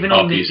know even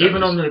on RP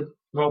the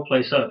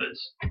roleplay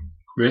servers,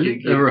 Really?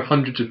 you- There are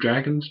hundreds of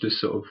dragons just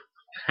sort of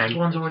hang.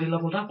 everyone's already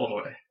leveled up all the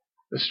way.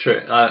 That's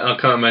true. I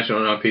can't imagine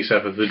on RP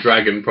server the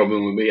dragon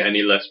problem would be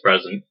any less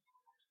present.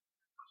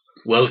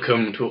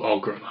 Welcome to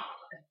Orgrimmar,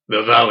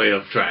 the Valley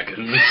of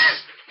Dragons.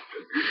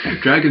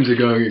 Dragons are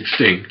going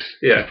extinct.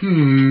 Yeah.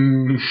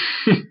 Hmm.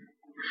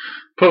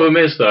 Problem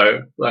is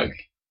though, like,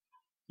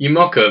 you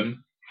mock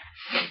them,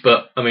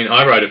 but I mean,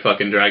 I ride a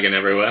fucking dragon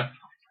everywhere.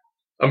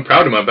 I'm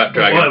proud of my bat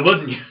dragon. Why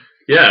wouldn't you?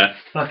 Yeah,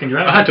 Fucking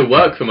dragon. I had to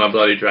work for my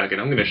bloody dragon.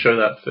 I'm going to show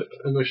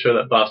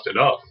that bastard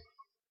off.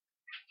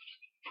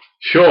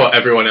 Sure,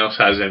 everyone else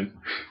has him.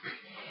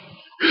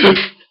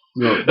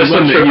 Well, That's the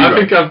one not that true. you I run-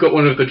 think I've got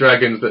one of the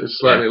dragons that is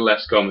slightly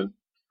less common.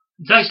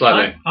 Exactly.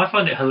 Slightly. I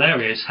find it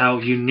hilarious how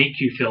unique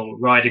you feel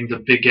riding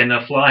the beginner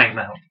flying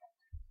mount.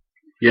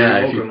 Yeah,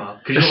 if you- Because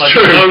you're It's like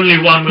true. the only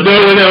one with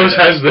No one else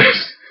has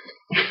this.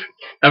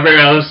 Everyone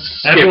else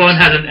skips. Everyone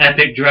has an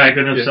epic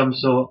dragon of Yeah. some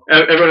sort.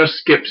 Everyone else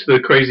skips the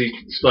crazy,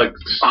 like,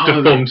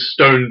 deformed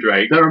stone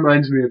drake. that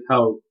reminds me of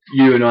how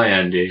you and I,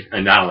 Andy,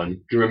 and Alan,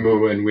 do you remember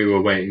when we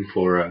were waiting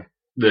for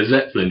the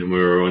Zeppelin and we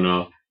were on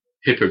our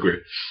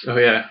hippogriffs? Oh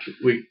yeah,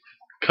 we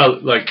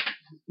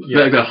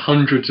There are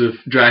hundreds of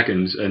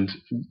dragons, and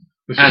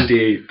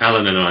Andy,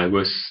 Alan, and I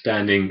were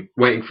standing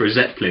waiting for a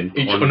zeppelin.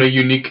 Each on a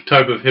unique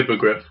type of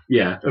hippogriff.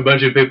 Yeah, a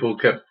bunch of people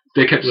kept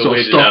sort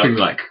of stopping,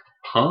 like,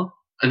 huh?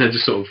 And then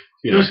just sort of,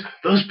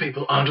 those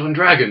people aren't on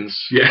dragons.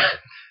 Yeah.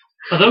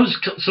 Are those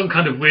some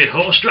kind of weird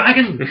horse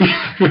dragon?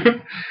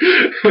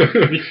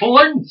 With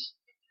horns?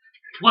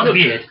 What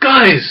weird?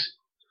 Guys!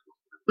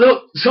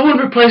 Look, someone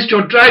replaced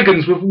your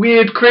dragons with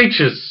weird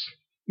creatures.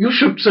 You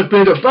should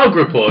submit a bug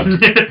report.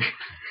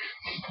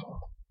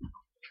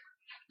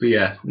 But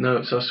yeah. No,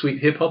 it's our sweet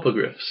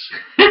hip-hopogriffs.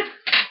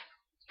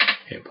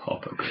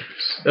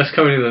 Hip-hopogriffs. That's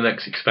coming in the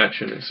next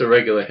expansion. It's a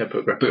regular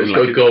hippogriff. But it's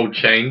like got a gold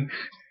chain.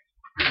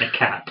 And a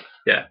cap.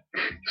 Yeah.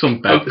 Some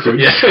bad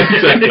yeah,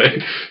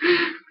 exactly.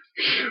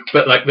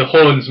 But like the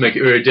horns make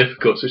it very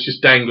difficult, so it's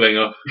just dangling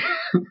off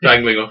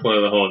one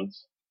of the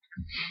horns.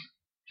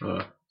 So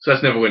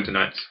that's Neverwinter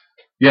Nights.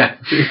 Yeah.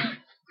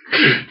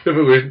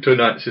 Neverwinter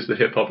Nights is the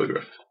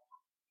hip-hopogriff.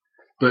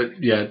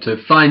 But yeah, to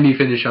finally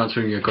finish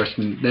answering your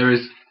question, there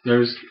is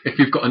if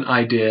you've got an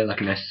idea,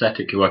 like an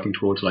aesthetic you're working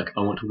towards, like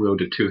I want to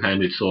wield a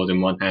two-handed sword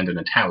in one hand and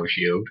a tower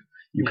shield,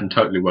 you can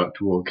totally work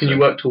towards. Can you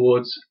work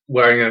towards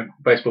wearing a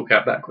baseball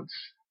cap backwards?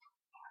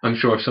 I'm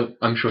sure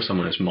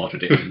someone has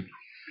modded it in.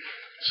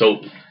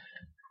 So,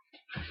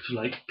 it's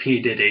like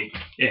P. Diddy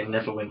in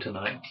Neverwinter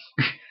Nights.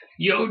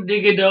 Yo,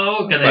 digga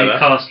dog! And then you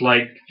cast,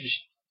 like,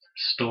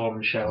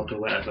 Storm Shout or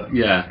whatever.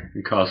 Yeah,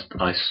 you cast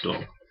Ice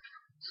Storm.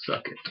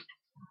 Suck it.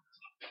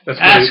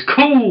 That's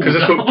cool! Because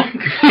that's what...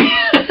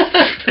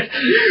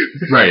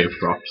 Ray of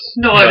props.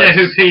 No idea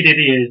who P.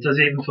 Diddy is. Does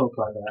he even talk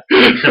like that?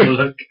 Let's have a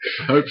look.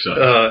 I hope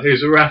so.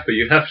 He's a rapper.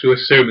 You have to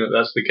assume that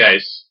that's the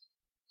case.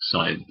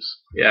 Science.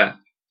 Yeah.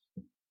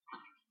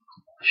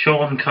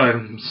 Sean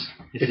Combs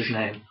is his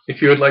name.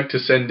 If you would like to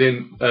send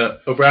in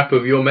a rap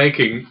of your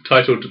making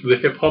titled The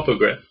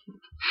Hip-Hopograph,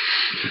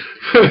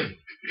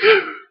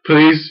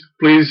 please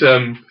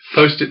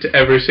post it to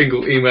every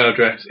single email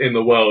address in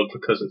the world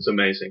because it's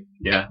amazing.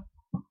 Yeah.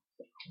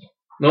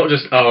 Not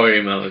just our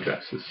email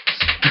addresses.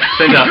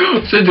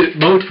 Send it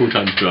multiple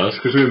times to us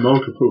because we're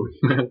multiple.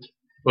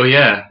 Well,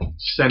 yeah.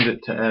 Send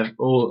it to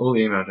all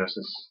the email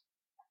addresses.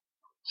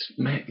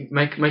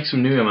 Make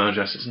some new email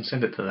addresses and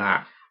send it to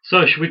that.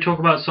 So, should we talk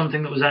about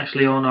something that was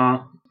actually on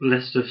our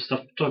list of stuff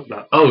to talk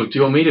about? Oh, do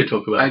you want me to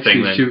talk about a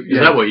thing then? Is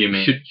that what you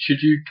mean?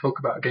 Should you talk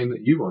about a game that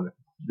you wanted?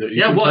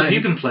 What have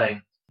you been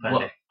playing?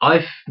 Well,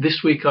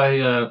 this week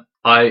I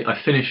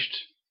finished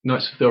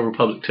Knights of the Old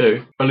Republic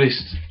 2. At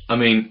least, I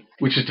mean,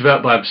 which is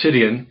developed by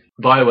Obsidian,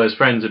 BioWare's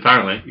friends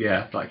apparently.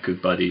 Yeah, like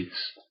good buddies.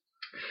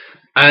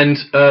 And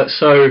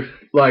so,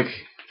 like,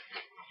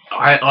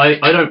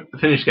 I don't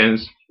finish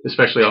games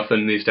especially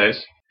often these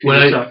days.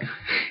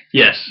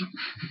 Yes,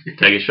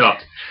 take a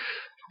shot.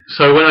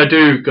 So when I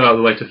do go out of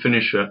the way to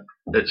finish it,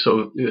 it's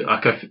sort of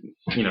like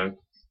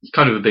it's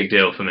kind of a big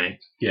deal for me.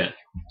 Yeah.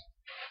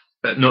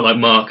 Not like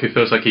Mark, who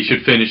feels like he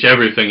should finish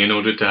everything in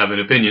order to have an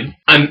opinion.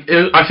 And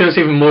I feel it's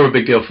even more a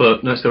big deal for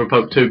Knights of the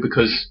Republic 2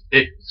 because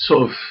it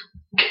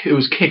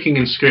was kicking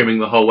and screaming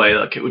the whole way.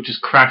 Like it would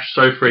just crash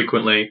so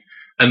frequently,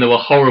 and there were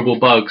horrible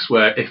bugs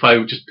where if I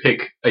would just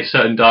pick a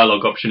certain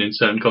dialogue option in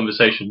certain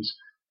conversations,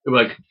 it would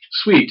be like,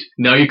 sweet,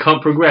 now you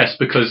can't progress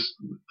because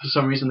for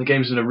some reason the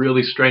game's in a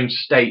really strange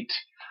state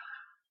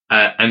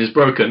and is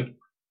broken.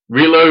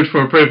 Reload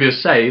from a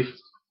previous save.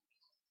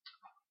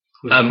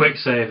 Was quick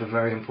save a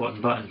very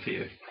important button for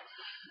you?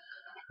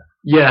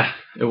 Yeah,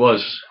 it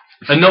was.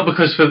 And not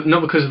because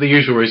of the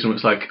usual reason where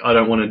it's like, I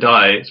don't want to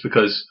die, it's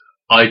because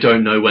I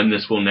don't know when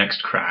this will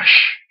next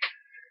crash.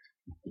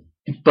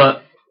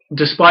 But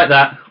despite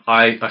that,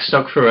 I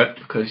stuck through it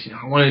because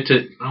I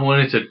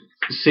wanted to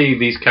see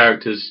these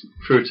characters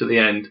through to the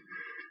end.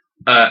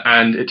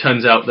 And it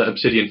turns out that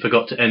Obsidian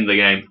forgot to end the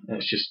game. And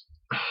it's just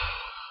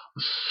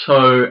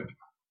so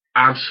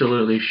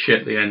absolutely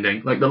shit, the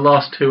ending. Like the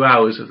last 2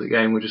 hours of the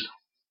game were just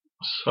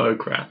so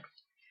crap.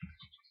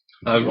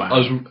 Wow.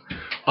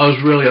 I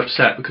was really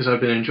upset because I've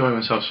been enjoying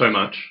myself so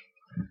much.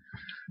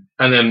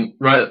 And then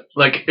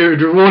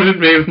it rewarded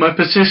me with my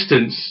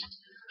persistence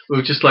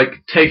with just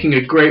like taking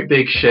a great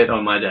big shit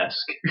on my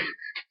desk.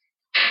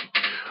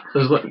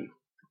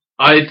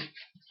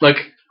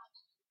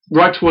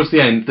 Right towards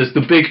the end, there's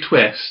the big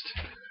twist,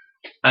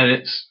 and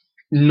it's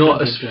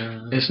not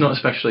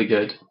especially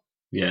good.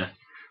 Yeah.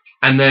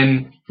 And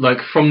then, like,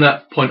 from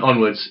that point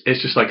onwards,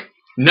 it's just like,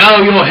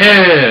 now you're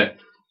here!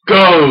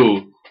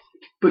 Go!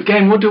 But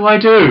game, what do I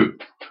do?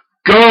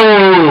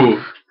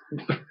 Go!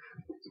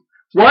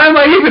 Why am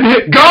I even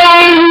here? Go!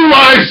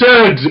 I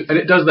said! And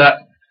it does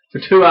that for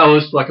 2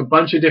 hours, like a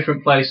bunch of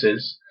different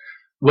places,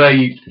 where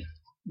you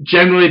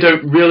generally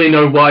don't really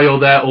know why you're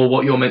there or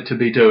what you're meant to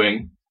be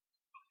doing.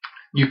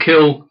 You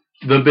kill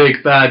the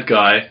big bad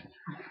guy,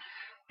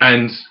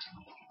 and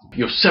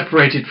you're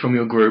separated from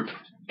your group.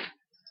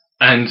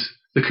 And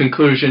the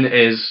conclusion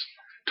is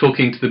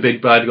talking to the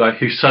big bad guy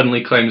who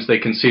suddenly claims they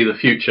can see the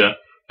future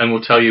and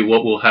will tell you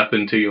what will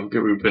happen to your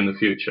group in the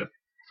future.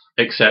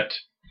 Except,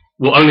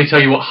 will only tell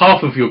you what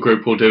half of your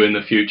group will do in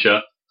the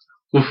future,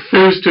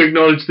 refuse to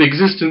acknowledge the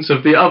existence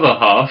of the other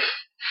half.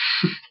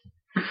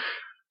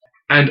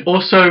 And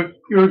also,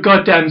 you're a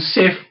goddamn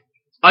Sith.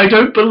 I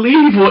don't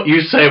believe what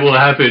you say will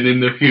happen in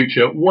the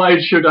future. Why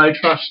should I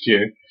trust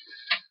you?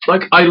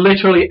 Like, I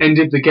literally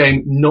ended the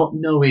game not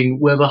knowing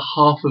whether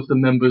half of the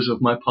members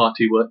of my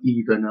party were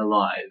even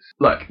alive.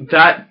 Like,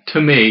 that,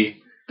 to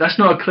me, that's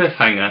not a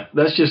cliffhanger.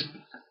 That's just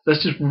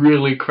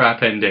really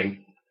crap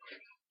ending.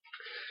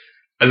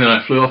 And then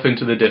I flew off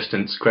into the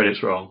distance,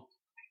 credits roll.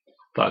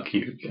 Fuck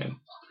you again.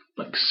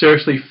 Like,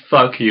 seriously,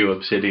 fuck you,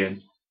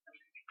 Obsidian.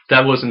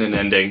 That wasn't an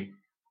ending.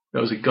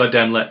 That was a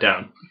goddamn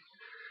letdown.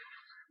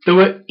 There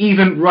were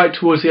even right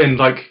towards the end,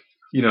 like,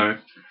 you know,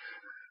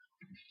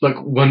 like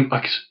one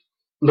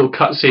little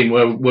cutscene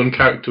where one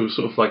character was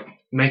sort of like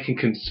making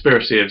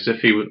conspiracy as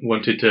if he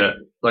wanted to,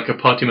 like a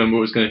party member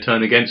was going to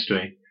turn against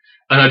me.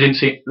 And I didn't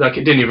see, like,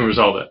 it didn't even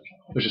resolve it.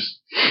 It was just,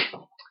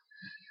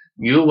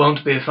 you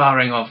won't be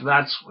firing off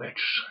that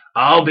switch.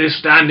 I'll be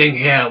standing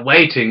here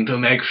waiting to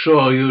make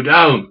sure you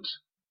don't.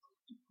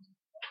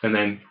 And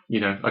then,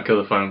 you know, I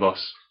kill the final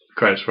boss.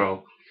 Credits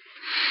roll.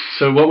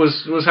 So what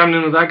was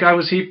happening with that guy?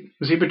 Was he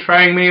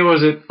betraying me? Or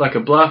was it like a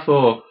bluff,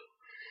 or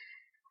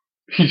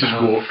he just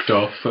walked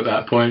off at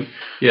that point?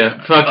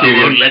 Yeah, fuck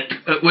you.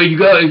 Where you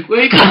going?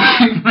 Where you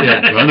going?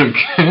 Yeah, I don't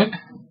care.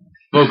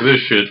 Fuck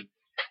this shit.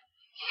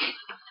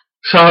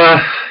 So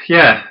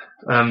yeah,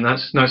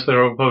 that's Knights of the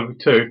Old Republic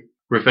 2.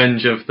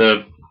 Revenge of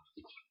the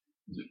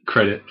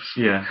Credits.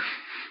 Yeah.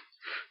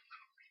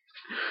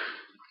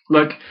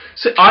 Like,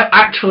 so I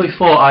actually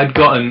thought I'd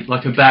gotten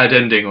like a bad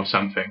ending or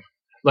something.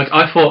 Like,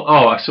 I thought,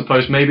 oh, I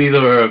suppose maybe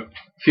there were a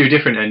few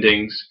different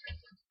endings,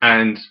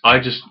 and I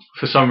just,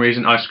 for some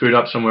reason, I screwed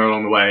up somewhere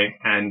along the way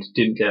and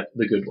didn't get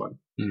the good one.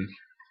 Mm.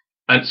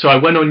 And so I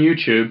went on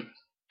YouTube,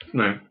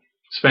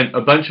 spent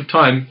a bunch of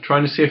time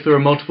trying to see if there were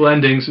multiple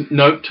endings.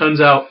 Nope, turns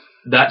out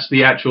that's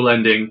the actual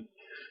ending.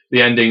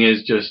 The ending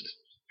is just,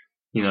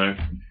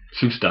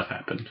 some stuff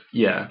happened.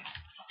 Yeah.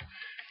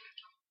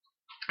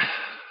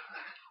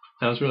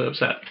 I was really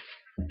upset.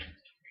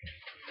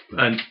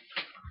 And,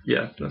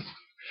 yeah, that's...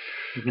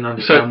 You can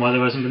understand why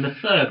there hasn't been a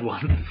third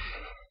one.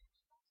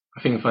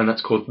 I think I find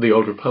that's called The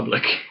Old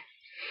Republic.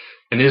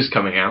 And is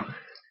coming out.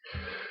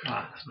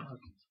 That's not...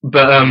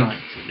 But,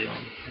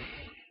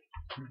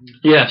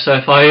 yeah, so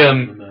if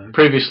I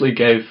previously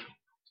gave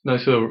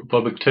Knights of the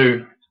Republic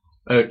 2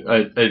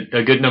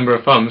 a good number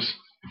of thumbs,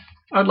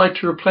 I'd like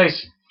to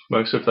replace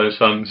most of those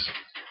thumbs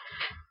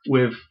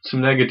with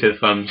some negative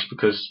thumbs,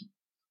 because,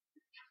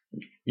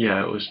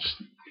 yeah,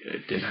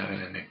 it didn't have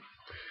an ending.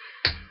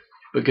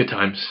 But good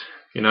times,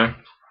 And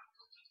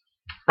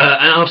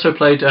I also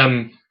played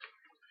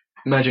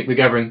Magic the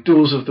Gathering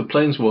Duels of the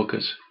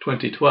Planeswalkers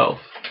 2012,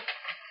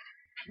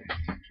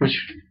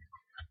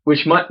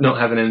 which might not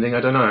have an ending.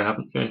 I don't know. I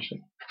haven't finished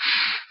it.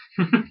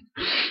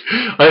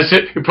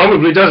 It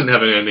probably doesn't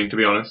have an ending, to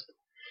be honest.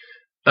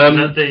 Is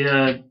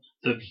that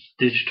the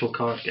digital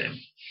card game?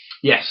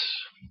 Yes.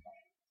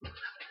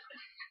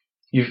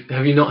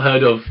 Have you not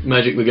heard of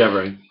Magic the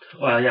Gathering?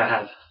 Well, yeah, I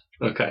have.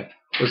 Okay.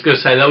 I was going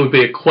to say that would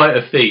be quite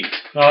a feat.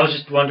 I was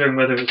just wondering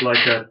whether it was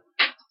like a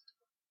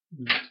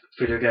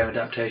video game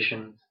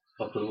adaptation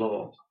of the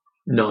lore.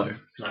 No.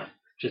 No.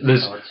 Just the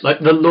cards. Like,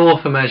 the lore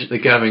for Magic the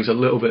Gathering is a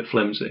little bit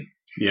flimsy.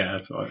 Yeah,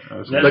 that's what I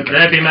was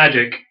There'd be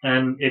magic,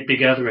 and it'd be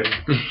gathering.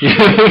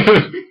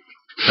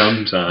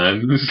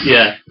 Sometimes.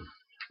 Yeah.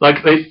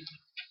 Like,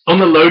 on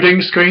the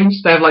loading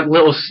screens, they have like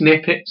little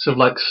snippets of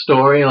like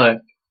story, like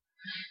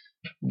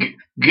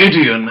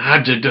Gideon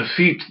had to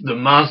defeat the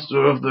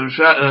Master of the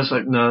Shadow. And it's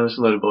like, no, that's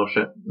a load of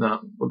bullshit. No,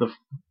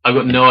 I've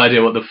got no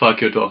idea what the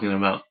fuck you're talking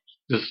about.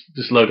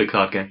 Just load a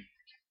card game.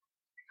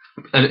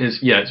 And it's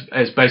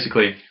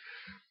basically,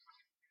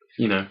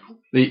 you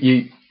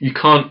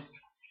can't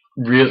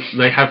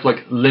they have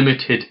like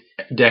limited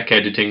deck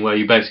editing where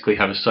you basically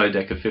have a side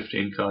deck of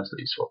 15 cards that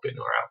you swap in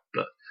or out,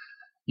 but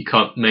you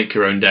can't make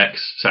your own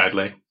decks,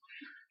 sadly.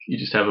 You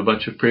just have a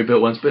bunch of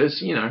pre-built ones, but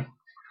it's,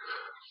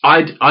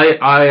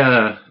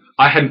 I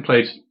hadn't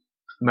played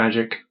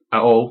Magic at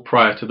all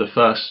prior to the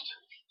first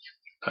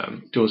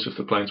Duels of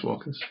the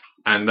Planeswalkers,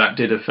 and that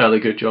did a fairly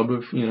good job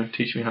of,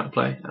 teaching me how to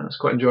play, and it was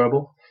quite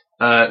enjoyable.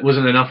 It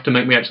wasn't enough to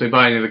make me actually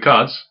buy any of the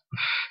cards.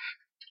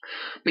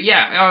 But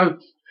yeah,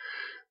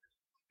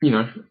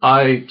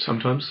 I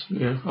sometimes,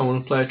 I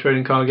want to play a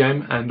trading card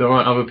game, and there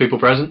aren't other people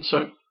present,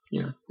 so,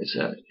 it's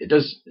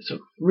a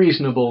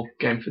reasonable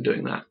game for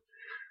doing that.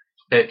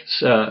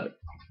 It's, I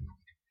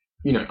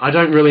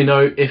don't really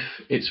know if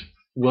it's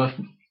worth,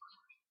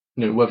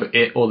 whether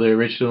it or the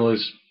original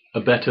is a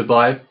better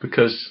buy,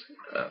 because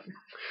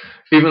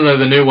even though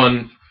the new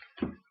one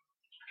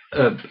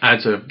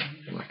adds a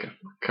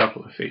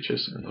couple of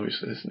features, and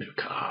obviously there's new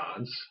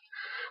cards,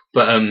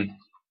 but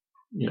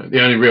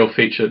the only real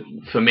feature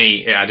for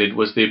me it added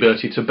was the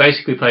ability to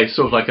basically play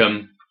sort of like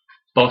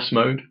boss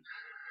mode,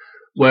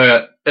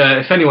 where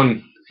if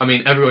anyone,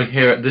 everyone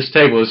here at this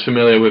table is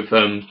familiar with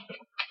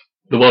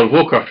the World of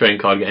Warcraft trading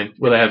card game,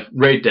 where they have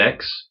raid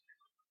decks,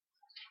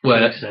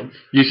 Where Makes sense.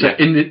 You say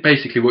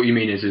basically what you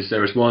mean is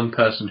there is one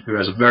person who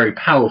has a very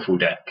powerful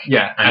deck.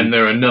 Yeah, and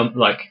there are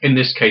like in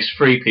this case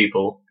 3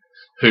 people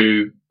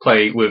who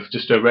play with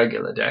just a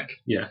regular deck.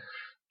 Yeah.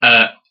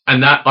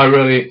 And that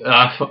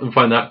I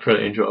find that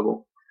pretty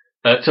enjoyable.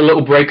 It's a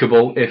little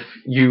breakable if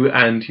you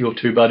and your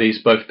 2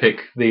 buddies both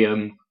pick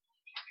the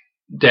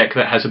deck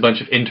that has a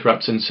bunch of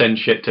interrupts and send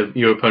shit to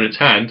your opponent's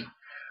hand,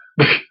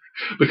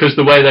 because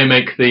the way they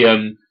make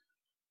the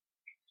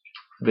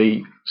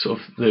sort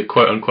of the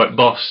quote unquote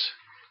boss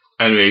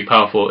enemy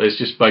powerful is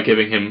just by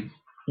giving him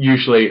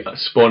usually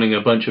spawning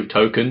a bunch of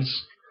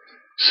tokens.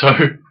 So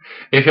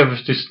if you have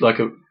just like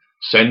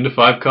send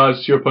 5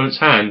 cards to your opponent's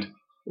hand,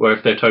 where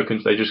if they're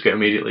tokens they just get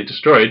immediately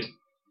destroyed.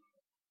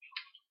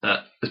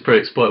 It's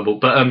pretty exploitable.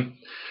 But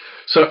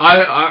so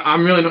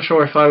I'm really not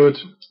sure if I would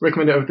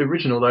recommend it over the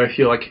original, though, if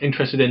you're like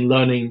interested in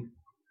learning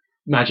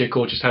Magic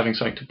or just having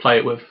something to play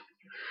it with.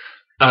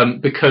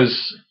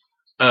 Because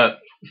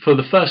for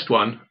the first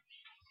one,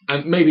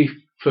 and maybe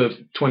for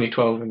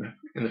 2012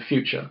 in the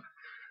future,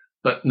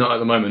 but not at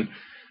the moment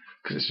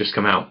because it's just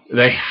come out.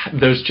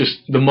 There's just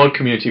the mod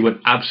community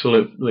went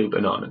absolutely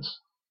bananas.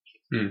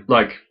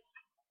 Like,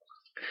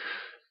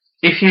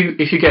 if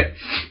you get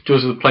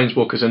Jaws of the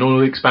Planeswalkers and all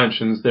the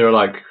expansions, there are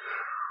like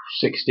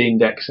 16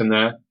 decks in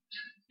there.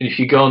 And if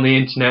you go on the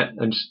internet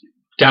and just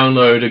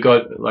download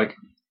like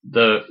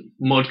the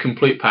mod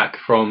complete pack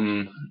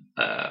from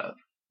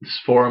this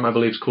forum, I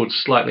believe it's called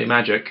Slightly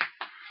Magic,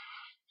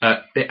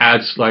 it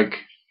adds like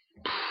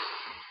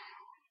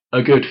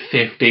a good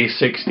 50,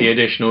 60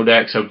 additional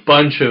decks, a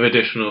bunch of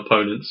additional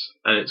opponents,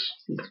 and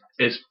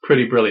it's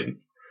pretty brilliant.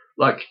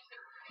 Like,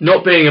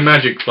 not being a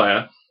Magic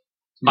player,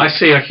 I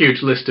see a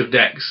huge list of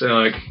decks, and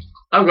like,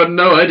 I've got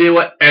no idea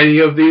what any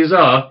of these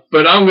are,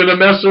 but I'm gonna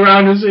mess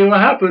around and see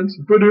what happens.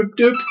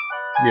 Ba-doop-doop.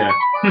 Yeah.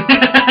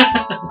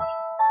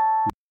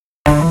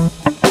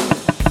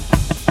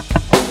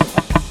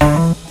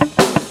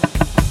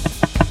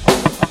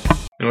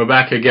 And we're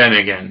back again.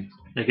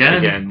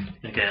 Again.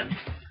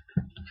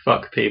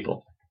 Fuck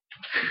people.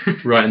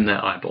 Right in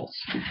their eyeballs.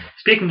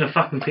 Speaking of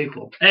fucking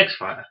people,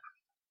 X-Fire.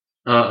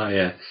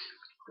 Yes.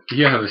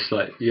 You have a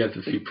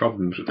few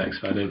problems with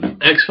X-Fire, don't you?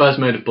 X-Fire's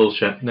made of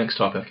bullshit. Next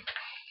topic.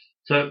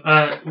 So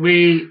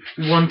we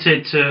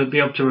wanted to be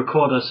able to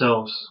record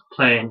ourselves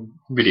playing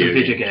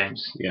video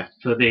games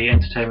for the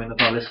entertainment of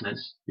our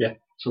listeners. Yeah.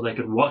 So they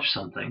could watch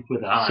something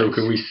with their eyes. So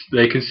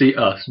they can see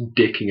us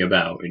dicking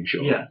about, in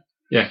short. Yeah.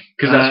 Yeah,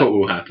 because that's what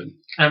will happen.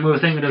 And we were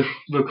thinking of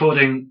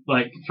recording,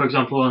 like, for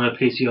example, on a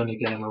PC-only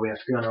game where we have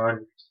to be on our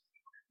own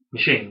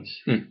machines,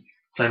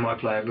 play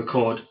multiplayer,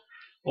 record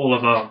all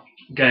of our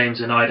games,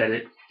 and I'd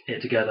edit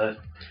it together,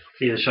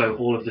 either show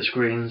all of the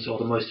screens or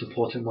the most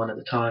important one at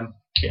the time,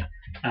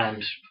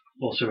 and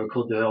also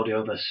record the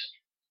audio of us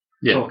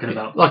talking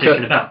about, like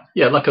thinking about.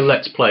 Yeah, like a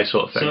Let's Play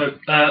sort of thing.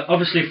 So,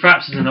 obviously,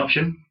 Fraps is an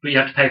option, but you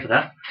have to pay for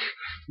that.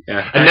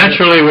 Yeah. And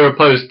naturally, we're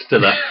opposed to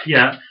that.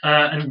 Yeah,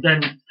 and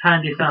then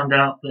Pandy found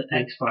out that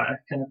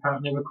X-Fire can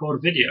apparently record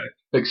a video.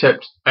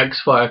 Except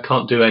X-Fire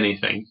can't do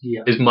anything,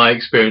 is my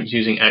experience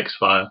using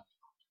X-Fire.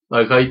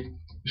 Like, I'm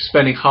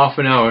spending half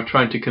an hour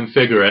trying to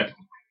configure it,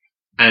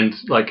 and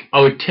like,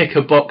 I would tick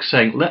a box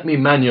saying, let me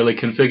manually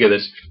configure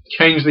this,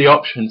 change the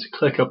options,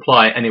 click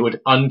apply, and it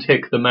would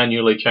untick the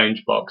manually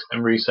change box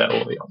and reset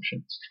all the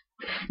options.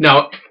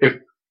 Now,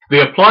 if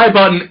the apply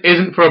button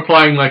isn't for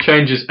applying my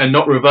changes and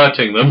not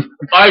reverting them,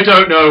 I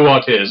don't know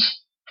what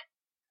is.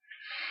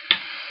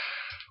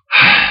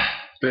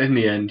 But in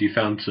the end, you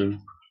found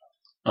some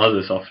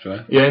other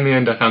software. Yeah, in the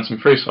end I found some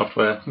free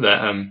software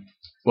that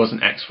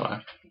wasn't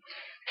X-Fire.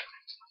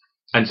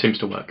 And seems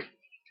to work.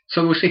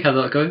 So we'll see how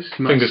that goes.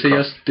 You might Fingers see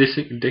crossed. us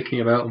dicking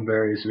about on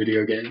various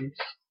video games.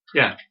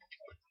 Yeah.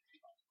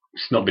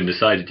 It's not been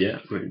decided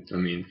yet. I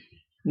mean...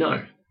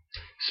 No.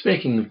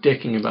 Speaking of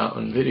dicking about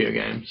on video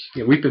games...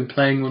 Yeah, we've been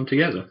playing one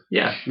together.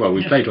 Yeah. Well,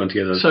 we played one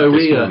together this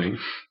morning.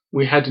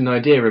 We had an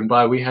idea, and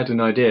by we had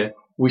an idea,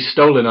 we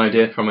stole an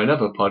idea from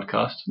another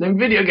podcast named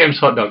Video Games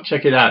Hot Dog.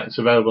 Check it out. It's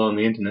available on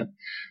the internet.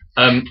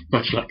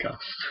 Much like us.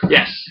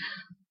 Yes.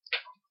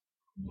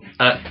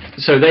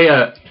 So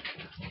the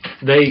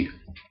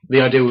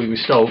idea we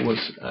stole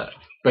was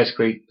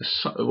basically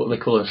what they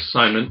call an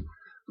assignment,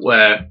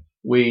 where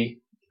we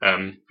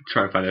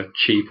try and find a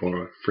cheap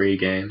or a free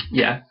game.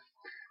 Yeah,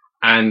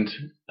 and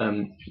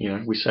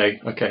we say,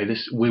 okay,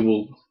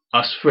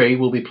 us three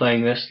will be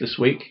playing this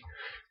week.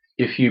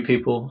 If you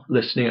people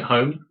listening at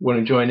home want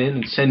to join in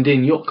and send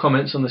in your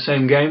comments on the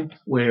same game,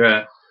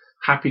 we're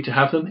happy to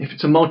have them. If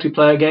it's a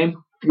multiplayer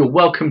game, you're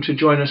welcome to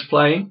join us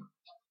playing.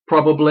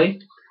 Probably,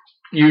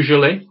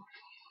 usually.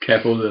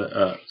 Careful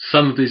that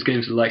some of these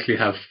games will likely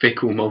have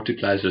fickle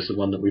multiplayers as the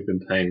one that we've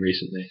been playing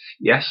recently.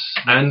 Yes,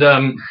 and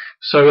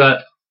so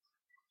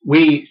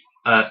we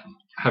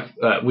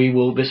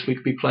will this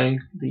week be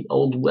playing the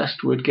Old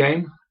Westwood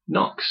game,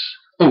 Nox.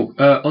 Oh,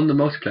 on the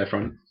multiplayer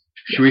front,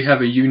 should we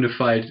have a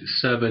unified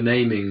server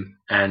naming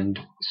and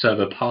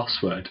server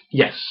password?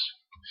 Yes,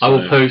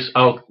 So-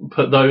 I'll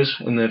put those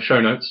in the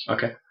show notes.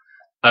 Okay.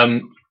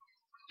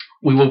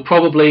 We will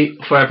probably,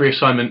 for every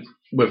assignment,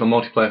 with a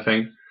multiplayer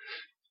thing,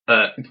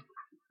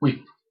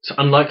 it's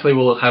unlikely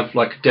we'll have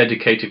like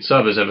dedicated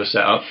servers ever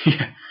set up.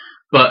 Yeah.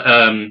 But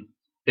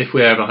if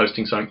we're ever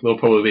hosting something, there'll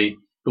probably be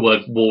the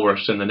word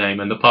Walrus in the name,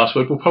 and the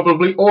password will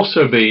probably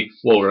also be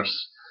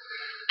Walrus.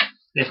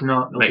 If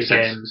not, it'll Makes be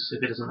sense. games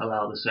if it doesn't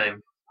allow the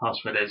same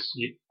password as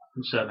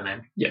server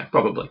name. Yeah,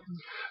 probably.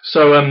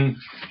 So,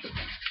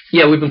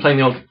 yeah, we've been playing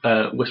the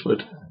old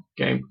Westwood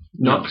game.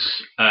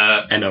 Nox.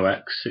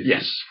 NOX.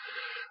 Yes.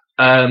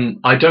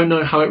 I don't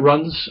know how it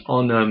runs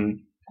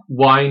on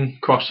Wine,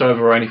 Crossover,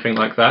 or anything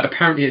like that.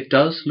 Apparently it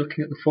does,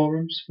 looking at the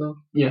forums. Well.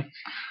 Yeah.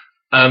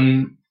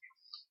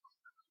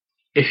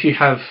 If you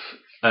have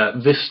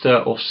Vista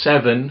or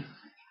 7,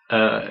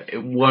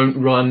 it won't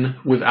run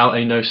without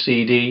a no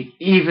CD.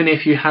 Even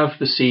if you have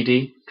the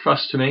CD,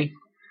 trust me,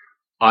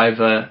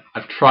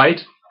 I've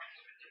tried.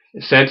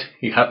 It said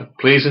you have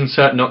please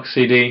insert Nox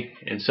CD.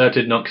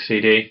 Inserted Nox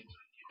CD.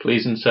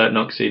 Please insert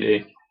Nox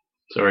CD.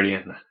 It's already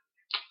in there.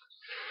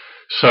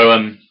 So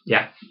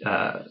yeah,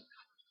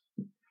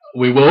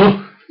 we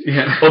will.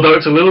 Yeah. Although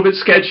it's a little bit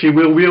sketchy,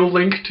 we'll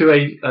link to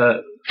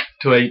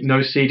a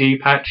no CD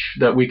patch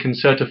that we can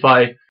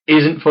certify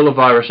isn't full of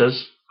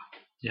viruses.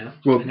 Yeah.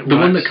 Well, the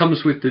one that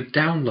comes with the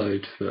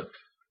download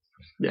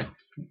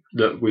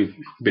that we've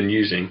been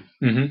using,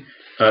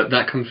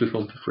 that comes with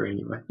one for free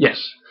anyway.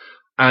 Yes,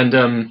 and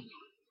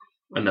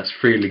that's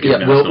freely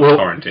given out, we'll, it's not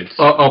torrented.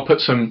 So. I'll put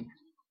some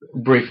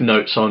brief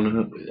notes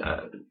on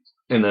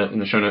in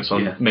the show notes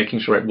on making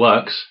sure it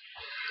works.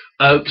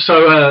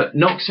 So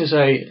Nox is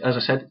as I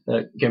said,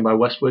 a game by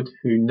Westwood,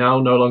 who now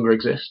no longer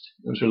exists.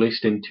 It was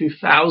released in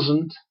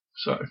 2000,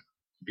 so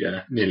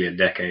yeah, nearly a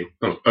decade.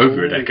 Oh,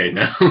 over a decade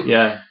now.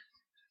 Yeah,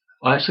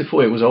 I actually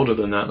thought it was older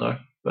than that though,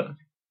 but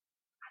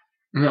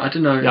I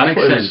don't know. Yeah, it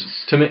makes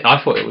sense. To me,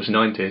 I thought it was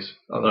 90s.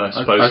 Although I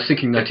suppose I was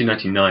thinking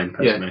 1999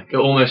 personally. Yeah,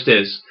 it almost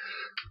is.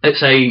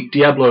 It's a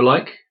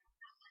Diablo-like.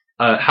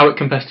 How it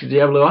compares to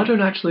Diablo, I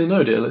don't actually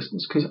know, dear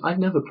listeners, because I've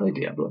never played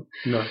Diablo.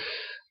 No.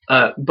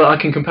 But I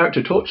can compare it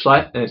to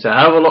Torchlight, and it's a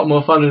hell of a lot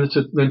more fun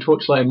than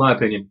Torchlight, in my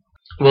opinion.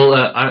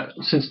 Well,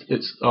 since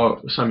it's our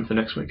assignment for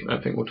next week, I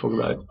think we'll talk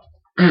about it.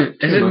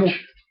 Is it much?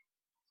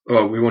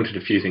 Well, we wanted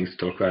a few things to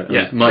talk about.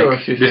 Yeah,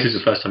 Mike, this is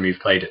the first time you've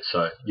played it,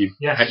 so you've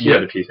had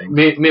a few things.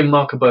 Me and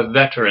Mark are both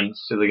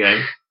veterans to the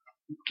game.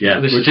 Yeah,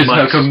 which is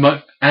how come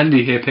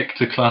Andy here picked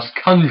the class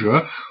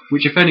Conjurer,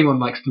 which, if anyone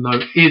likes to know,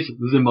 is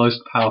the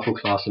most powerful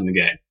class in the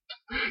game.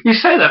 You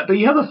say that, but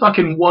you have a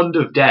fucking Wand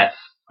of Death,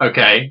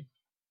 okay?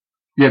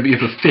 Yeah, but you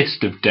have a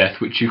Fist of Death,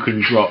 which you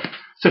can drop.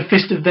 It's a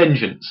Fist of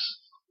Vengeance.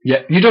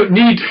 Yeah, you don't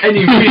need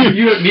any reason,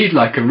 you don't need,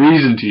 like, a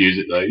reason to use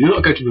it, though. You're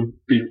not going to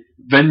be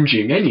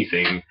venging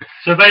anything.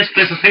 So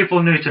basically, for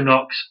people new to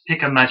Nox,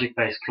 pick a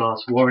magic-based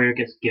class. Warrior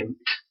gets gimped.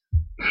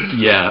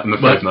 Yeah, I'm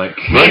afraid, Mike.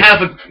 We have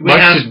a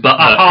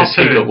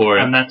harpoon,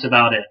 Warrior. and that's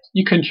about it.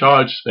 You can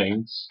charge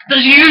things.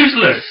 That's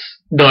useless!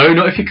 No,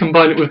 not if you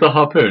combine it with the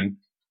harpoon.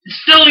 It's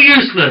still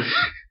useless!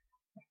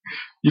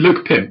 You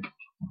look pimp.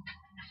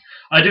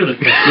 I do look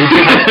pimp.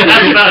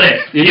 That's about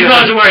it. You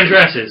guys are wearing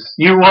dresses.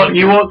 You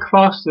walk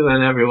faster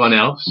than everyone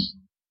else.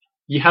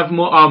 You have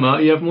more armor,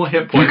 you have more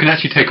hit points. You can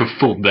actually take a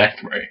full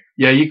death ray.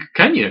 Yeah,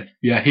 can you?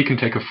 Yeah, he can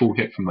take a full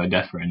hit from my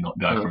death ray and not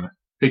die from it.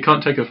 He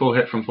can't take a full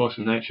hit from Force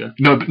of Nature.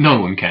 No, but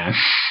no one can.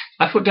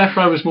 I thought Death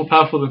Ray was more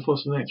powerful than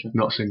Force of Nature.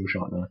 Not single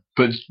shot, no.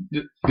 But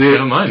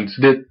never mind.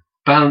 The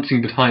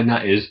balancing behind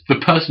that is the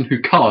person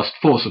who cast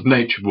Force of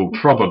Nature will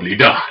probably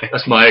die.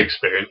 That's my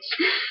experience.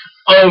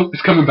 Oh,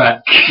 it's coming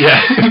back.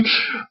 Yeah.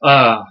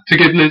 To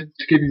give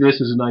you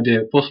listeners an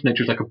idea, Force of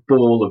Nature is like a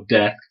ball of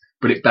death,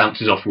 but it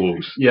bounces off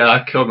walls. Yeah,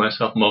 I killed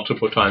myself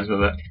multiple times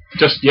with it.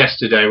 Just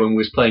yesterday when we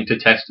was playing to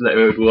test that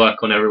it would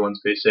work on everyone's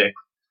PC.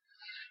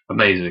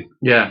 Amazing.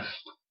 Yeah.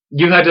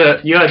 You had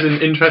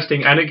an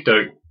interesting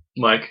anecdote,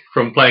 Mike,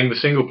 from playing the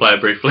single player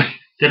briefly.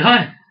 Did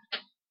I?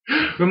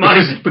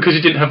 Because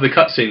you didn't have the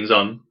cutscenes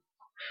on.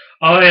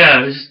 Oh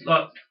yeah, it was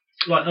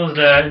like I was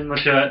there in my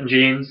shirt and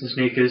jeans and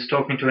sneakers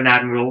talking to an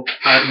admiral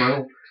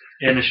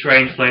in a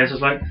strange place. I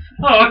was like,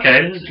 oh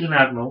okay, this is an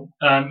admiral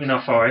in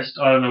our forest.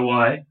 I don't know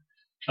why.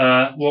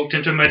 Walked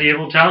into a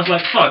medieval town. I was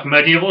like, fuck,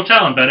 medieval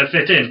town, better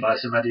fit in, buy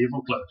some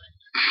medieval clothing.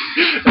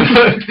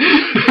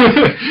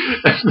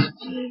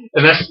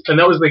 and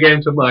that was the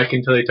game to Mike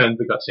until he turned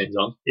the cutscenes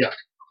on. Yeah.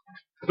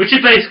 Which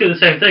is basically the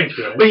same thing, to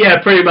be honest. But yeah,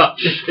 pretty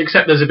much.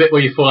 Except there's a bit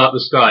where you fall out the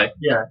sky.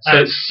 Yeah.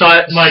 So it's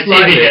my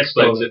TV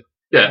explains it.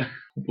 Yeah.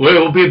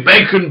 We'll be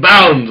bacon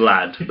bound,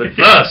 lad. But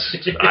first,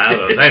 I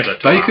have a favour.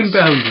 Bacon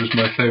bound was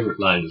my favourite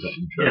line of that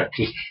intro.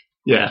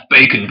 Yeah.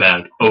 Bacon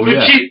bound. Oh but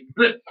yeah.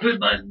 But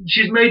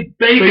she's made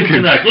bacon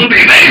tonight. We'll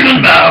be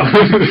bacon bound.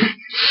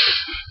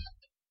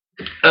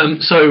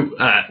 So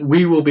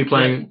we will be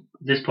playing.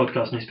 This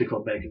podcast needs to be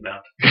called Bacon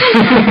Bound.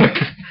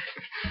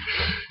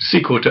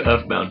 Sequel to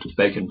Earthbound,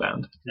 Bacon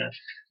Bound. Yes.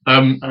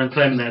 And I'm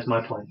claiming that as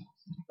my point.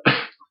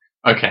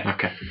 Okay.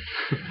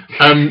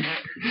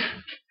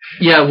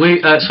 Yeah,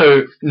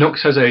 so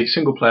Nox has a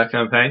single player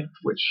campaign,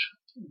 which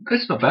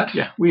it's not bad.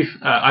 Yeah,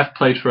 I've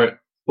played for it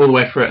all the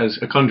way through it as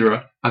a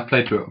conjurer. I've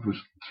played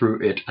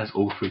through it as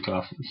all three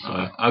classes.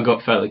 So I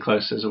got fairly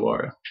close as a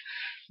warrior.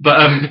 But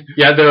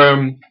yeah, there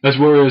are as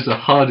warrior is the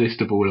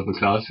hardest of all of the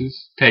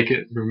classes. Take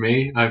it from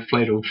me, I've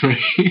played all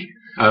three.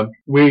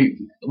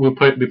 We will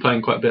be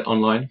playing quite a bit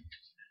online.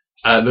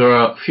 There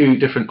are a few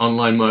different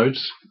online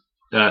modes.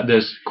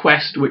 There's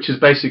Quest, which is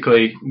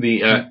basically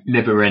the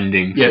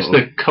never-ending. Yes,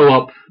 the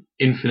co-op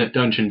infinite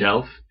dungeon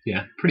delve.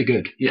 Yeah, pretty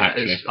good. Yeah,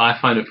 actually. I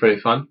find it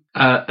pretty fun,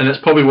 and that's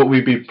probably what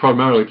we'd be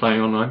primarily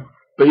playing online.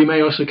 But you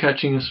may also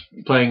catching us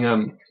playing,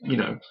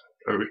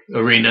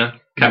 Arena,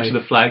 Capture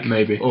the Flag,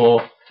 maybe,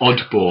 or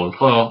Oddball.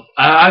 Well,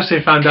 I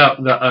actually found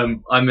out that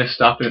I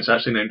messed up, and it's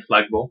actually named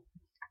Flagball.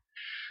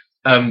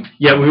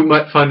 Yeah, we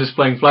might find us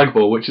playing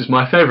Flagball, which is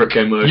my favourite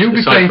game mode. You'll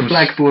be playing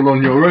Flagball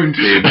on your own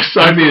team.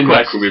 Aside Me and from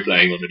Mike will be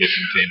playing on a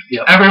different team.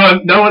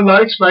 Yep. No one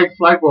likes playing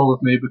Flagball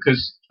with me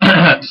because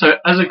so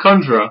as a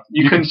conjurer,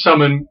 you can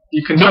summon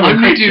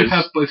only do you creatures.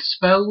 have both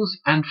spells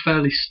and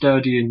fairly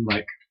sturdy in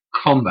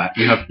combat.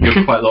 You have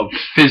quite a lot of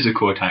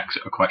physical attacks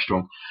that are quite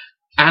strong.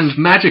 And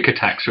magic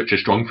attacks which are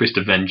strong, Fist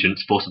of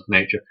Vengeance, Force of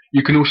Nature.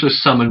 You can also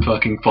summon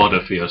fucking fodder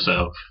for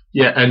yourself.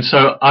 Yeah, and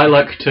so I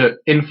like to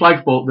in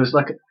Flagball there's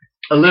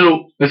a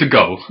little There's a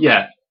goal.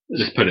 Yeah.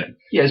 Just put it.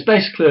 Yeah, it's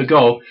basically a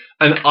goal,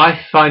 and I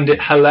find it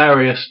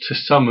hilarious to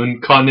summon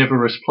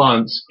carnivorous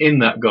plants in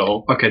that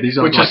goal. Okay, these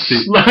are which are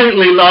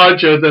slightly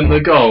larger than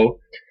the goal,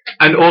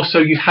 and also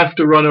you have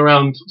to run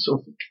around.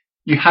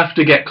 You have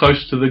to get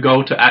close to the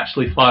goal to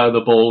actually fire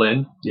the ball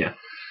in. Yeah.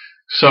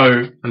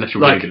 So unless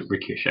you're really good at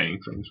ricocheting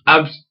things.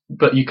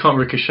 But you can't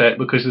ricochet it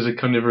because there's a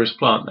carnivorous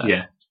plant there.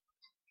 Yeah.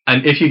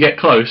 And if you get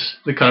close,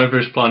 the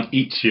carnivorous plant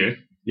eats you.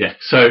 Yeah.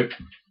 So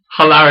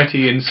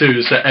hilarity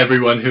ensues for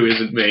everyone who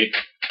isn't me.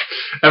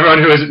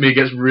 Everyone who isn't me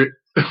gets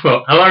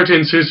hilarity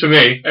ensues for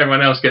me.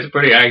 Everyone else gets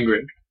pretty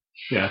angry.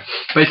 Yeah.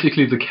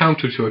 Basically, the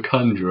counter to a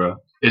conjurer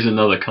is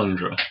another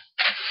conjurer.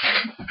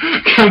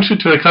 Counter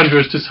to a conjurer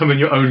is to summon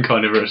your own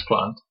carnivorous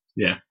plant.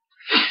 Yeah.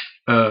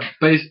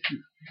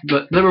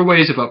 But there are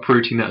ways of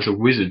uprooting that as a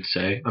wizard,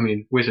 say. I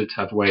mean, wizards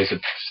have ways of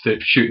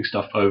shooting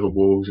stuff over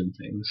walls and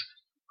things,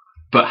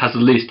 but has the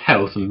least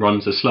health and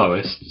runs the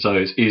slowest, so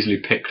it's easily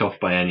picked off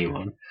by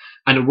anyone.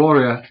 And a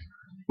warrior,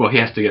 well, he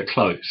has to get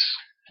close.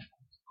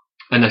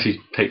 Unless he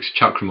takes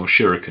Chakram or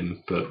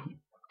Shuriken, but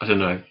I don't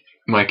know.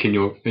 Mike, in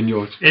your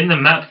In the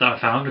map that I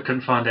found, I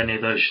couldn't find any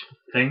of those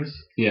things.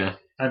 Yeah.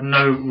 I had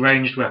no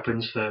ranged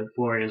weapons for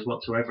warriors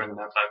whatsoever in the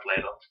map I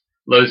played on.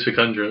 Loads for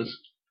conjurers.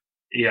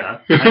 Yeah.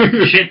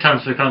 Shit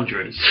tons for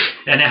conjurers.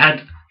 And it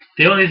had...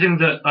 The only thing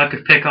that I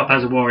could pick up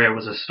as a warrior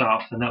was a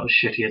staff, and that was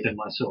shittier than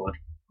my sword.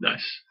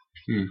 Nice.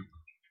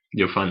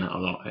 You'll find that a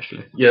lot,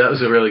 actually. Yeah, that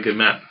was a really good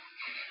map.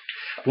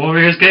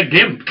 Warriors get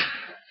gimped.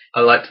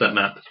 I liked that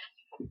map.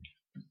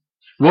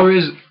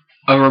 Warriors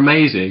are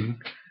amazing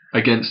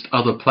against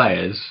other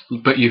players,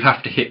 but you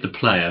have to hit the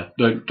player.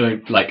 Don't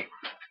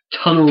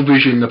tunnel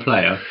vision the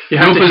player. You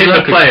have to hit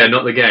the player,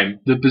 not the game.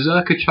 The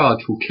Berserker charge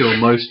will kill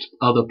most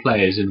other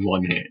players in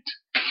one hit.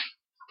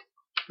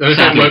 The only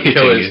thing that won't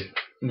kill is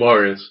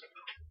warriors.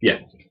 Yeah,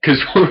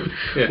 because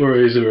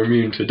warriors are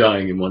immune to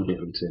dying in one hit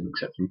with him,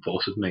 except from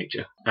Force of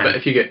Nature. And but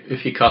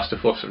if you cast a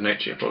Force of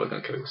Nature, you're probably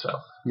going to kill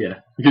yourself. Yeah,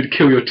 you could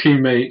kill your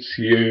teammates.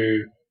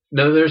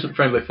 No, there isn't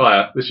friendly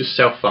fire. There's just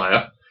self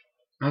fire.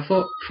 I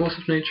thought Force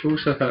of Nature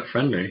also hurt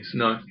friendlies.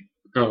 No.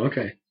 Oh,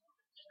 okay.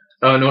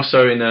 Oh, and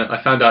also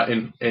I found out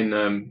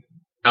in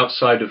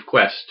outside of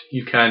Quest,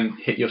 you can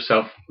hit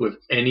yourself with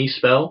any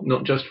spell,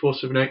 not just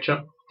Force of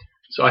Nature.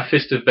 So I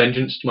Fist of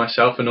Vengeance to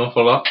myself an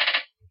awful lot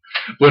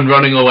when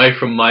running away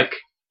from Mike.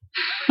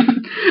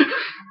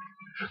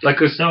 That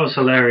was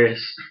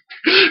hilarious.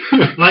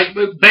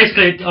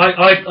 Basically,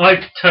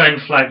 I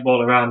turned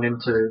Flagball around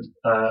into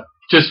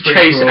just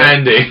chase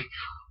Andy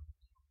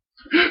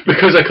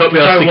because I can't be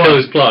asked to kill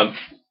his plant.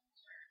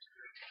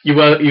 You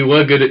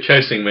were good at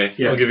chasing me.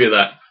 Yeah. I'll give you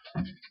that.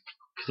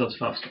 Because I was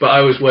fast. But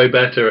I was way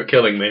better at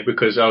killing me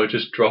because I would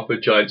just drop a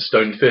giant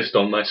stone fist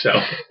on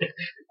myself.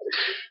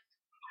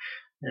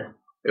 Yeah.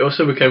 It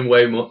also became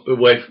way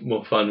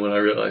more fun when I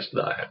realised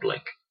that I had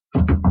Blink.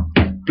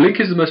 Blink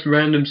is the most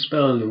random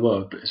spell in the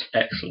world, but it's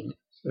excellent.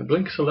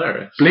 Blink's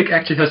hilarious. Blink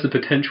actually has the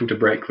potential to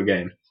break the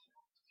game.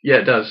 Yeah,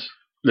 it does.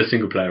 The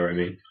single player, I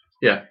mean.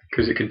 Yeah.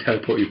 Because it can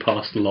teleport you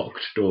past locked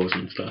doors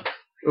and stuff.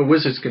 Well,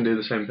 wizards can do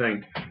the same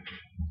thing.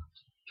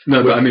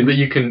 No, but I mean...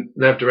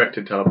 They have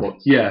directed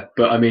teleports. Yeah,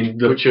 but I mean...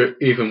 Which are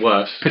even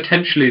worse.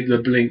 Potentially the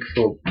Blink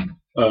for...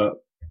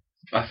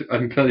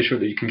 I'm fairly sure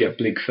that you can get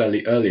Blink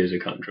fairly early as a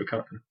conjurer,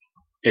 can't you?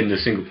 In the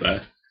single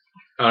player.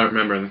 I don't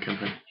remember in the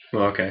campaign.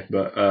 Well, okay,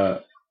 but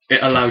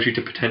it allows you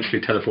to potentially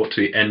teleport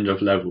to the end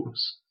of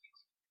levels.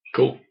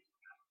 Cool.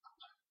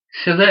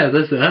 So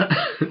there's that.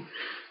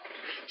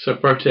 So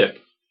pro tip,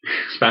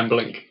 spam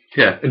Blink.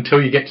 Yeah.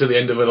 Until you get to the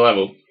end of a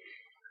level.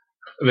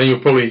 And then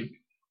you'll probably...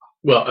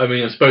 Well, I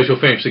mean, I suppose you'll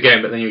finish the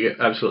game, but then you'll get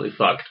absolutely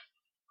fucked.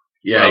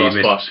 Yeah, you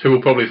missed. Boss, who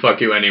will probably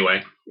fuck you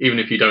anyway, even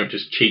if you don't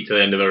just cheat to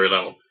the end of every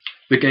level.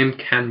 The game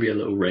can be a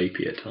little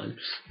rapey at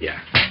times. Yeah.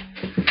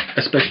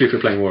 Especially if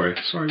you're playing Warrior.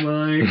 Sorry,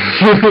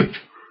 Mike.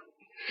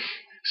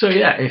 So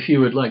yeah, if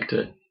you would like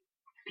to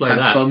play Have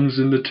that. thumbs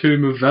in the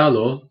Tomb of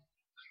Valor.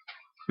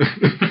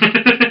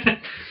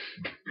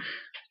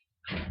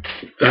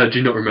 Do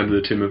you not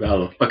remember the Tomb of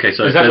Valor? Okay,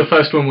 so Is that the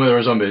first one where there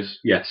are zombies?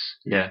 yes.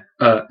 Yeah.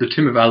 The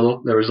Tomb of Valor,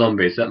 there are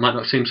zombies. That might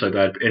not seem so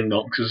bad, but in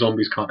Nox,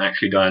 zombies can't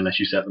actually die unless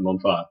you set them on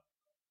fire.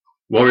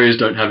 Warriors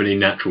don't have any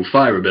natural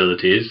fire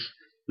abilities.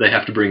 They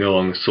have to bring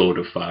along a sword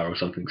of fire or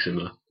something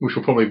similar. Which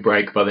will probably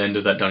break by the end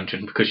of that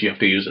dungeon because you have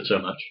to use it so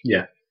much.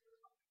 Yeah.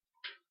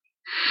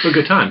 For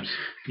good times.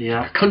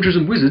 Yeah. Conjurers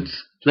and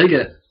wizards, they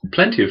get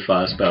plenty of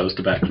fire spells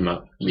to back them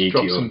up.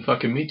 Drop some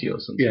fucking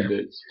meteors on some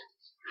dudes.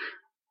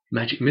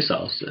 Magic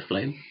missiles that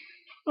flame.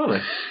 Are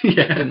they?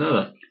 Yeah. I didn't know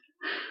that.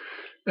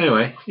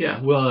 Anyway,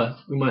 yeah, well,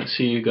 we might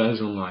see you guys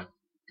online.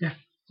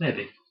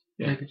 Maybe.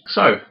 Yeah. Maybe.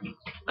 So,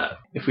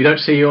 if we don't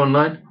see you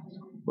online,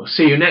 we'll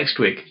see you next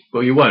week.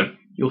 Well, you won't.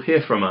 You'll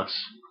hear from us.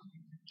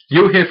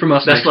 You'll hear from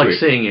us That's next like week.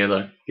 seeing you,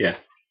 though. Yeah.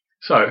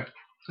 So,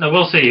 No,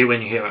 we'll see you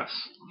when you hear us.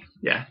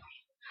 yeah.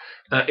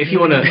 If you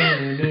want to,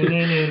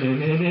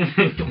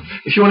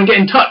 if you want to get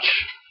in touch,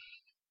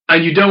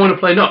 and you don't want to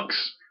play Nox,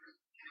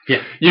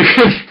 Yeah. you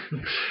can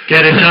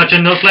Get in touch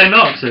and not play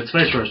Nox at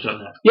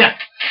spaceforce.net. Yeah,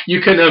 you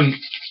can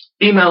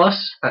email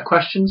us at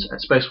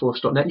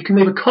questions@spaceforce.net. You can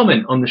leave a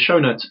comment on the show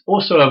notes,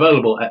 also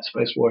available at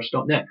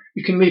spaceforce.net.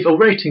 You can leave a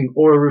rating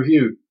or a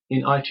review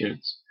in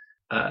iTunes.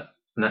 And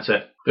that's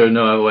it. There are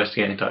no other ways to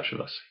get in touch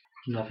with us.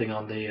 Nothing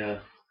on the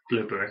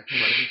Blueberry,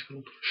 whatever it's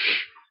called.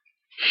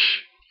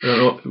 I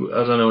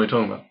don't know what you're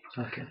talking about.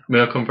 Okay. Me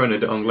no comprendo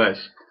de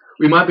anglais.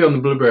 We might be on the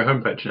Blueberry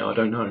homepage now, I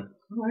don't know.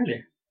 Oh,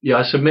 really? Yeah,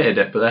 I submitted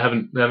it, but they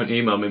haven't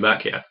emailed me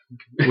back yet.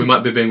 We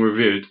might be being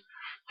reviewed.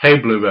 Hey,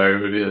 Blueberry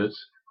reviewers.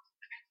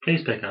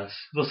 Please pick us.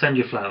 We'll send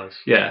you flowers.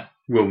 Yeah.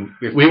 We'll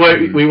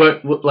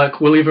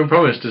We'll even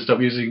promise to stop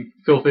using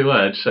filthy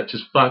words such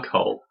as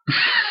fuckhole.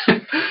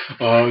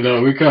 Oh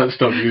no, we can't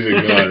stop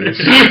using those.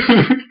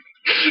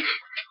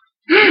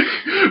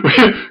 We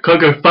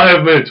can't go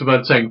 5 minutes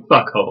without saying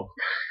fuckhole.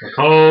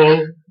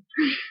 Fuckhole.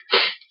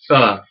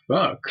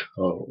 Fuck.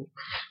 Oh.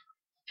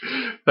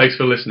 Thanks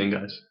for listening,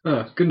 guys.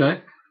 Good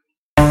night.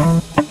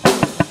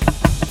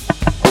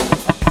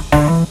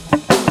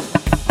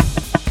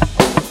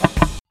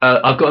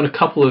 I've gotten a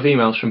couple of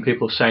emails from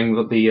people saying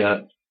that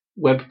the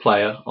web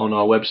player on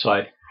our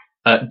website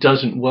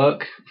doesn't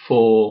work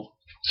for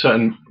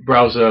certain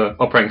browser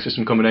operating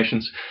system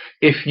combinations.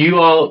 If you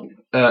are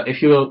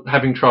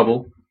having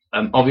trouble,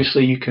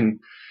 obviously you can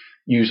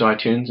use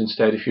iTunes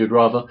instead if you'd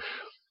rather.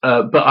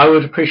 But I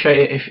would appreciate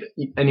it if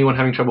anyone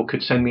having trouble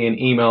could send me an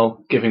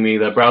email giving me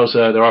their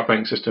browser, their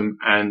operating system,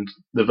 and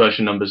the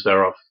version numbers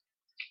thereof.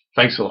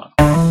 Thanks a lot.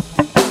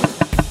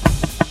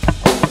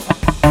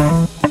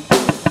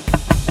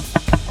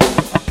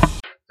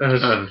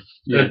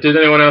 Did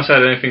anyone else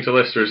add anything to the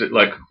list, or is it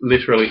like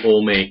literally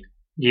all me?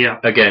 Yeah.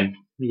 Again?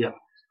 Yeah.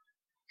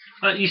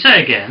 You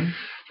say again.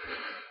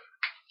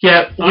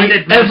 Yeah,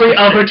 every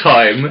other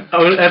time,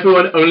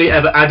 everyone only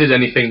ever added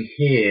anything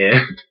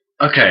here.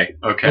 Okay.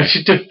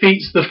 Which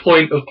defeats the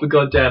point of the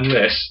goddamn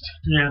list.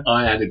 Yeah.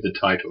 I added the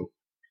title.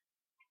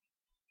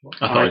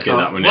 I thought I'd get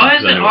that one in. Why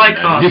is it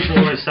iCast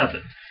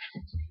 407?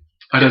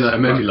 I don't know, it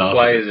made me laugh.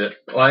 Why is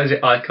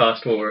it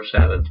iCast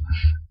 407?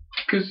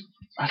 Because,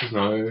 I don't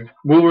know.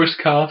 Walrus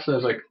Cast, I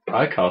was like,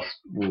 iCast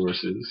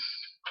Walruses.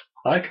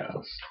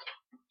 iCast.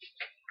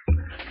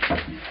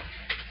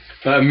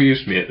 That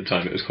amused me at the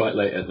time, it was quite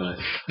late at night.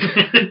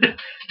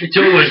 It's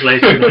always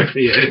late at night for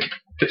you.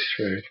 It's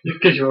true.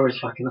 Because you're always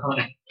fucking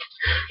high.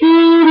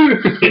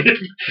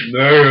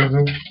 No.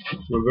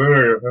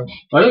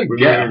 I don't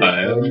get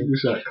high, I'm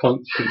just like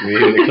constantly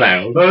in the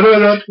clouds.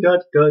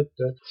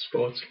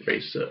 Sports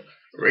racer.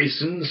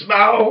 Racing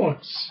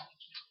sports.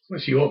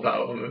 What's your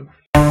power move?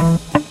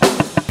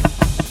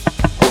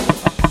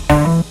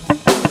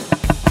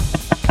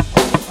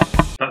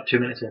 About 2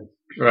 minutes in.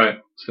 Right,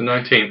 it's the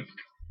 19th.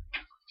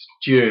 It's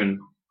June.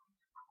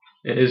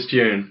 It is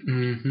June.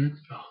 Mm-hmm.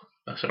 Oh,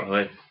 that's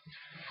alright.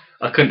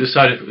 I couldn't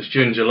decide if it was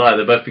June or July.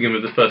 They both begin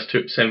with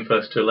the same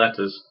first two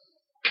letters.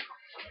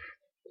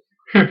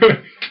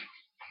 They're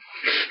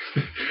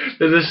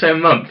the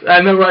same month,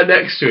 and they're right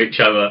next to each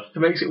other. It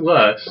makes it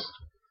worse.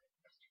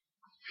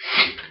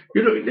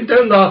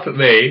 Don't laugh at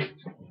me.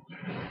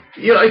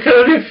 Like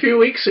only a few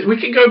weeks. We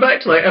can go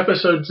back to like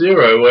episode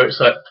 0, where it's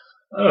like,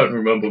 I don't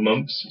remember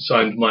months.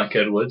 Signed Mike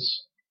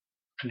Edwards.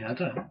 Yeah, I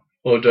don't.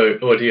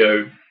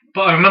 Audio.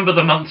 But I remember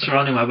the month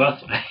surrounding my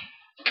birthday.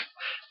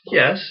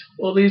 Yes.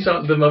 Well, these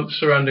aren't the months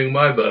surrounding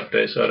my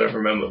birthday, so I don't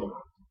remember them.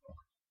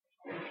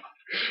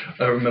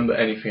 I don't remember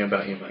anything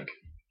about you, Mike.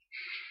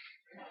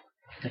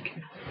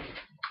 Okay.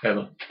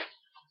 Ever.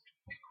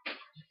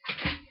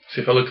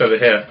 So if I look over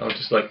here, I'll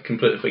just like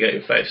completely forget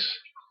your face.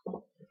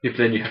 If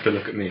then you have to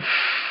look at me.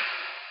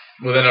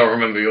 Well, then I'll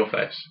remember your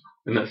face.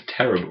 And that's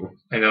terrible.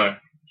 I know.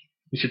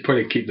 You should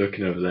probably keep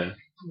looking over there.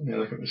 Yeah,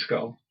 look at the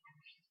skull.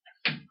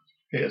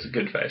 He has a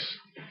good face.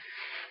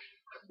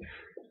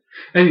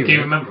 Anyway. Do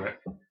you remember it?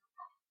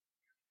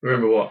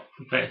 Remember what?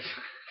 The face.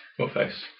 What face?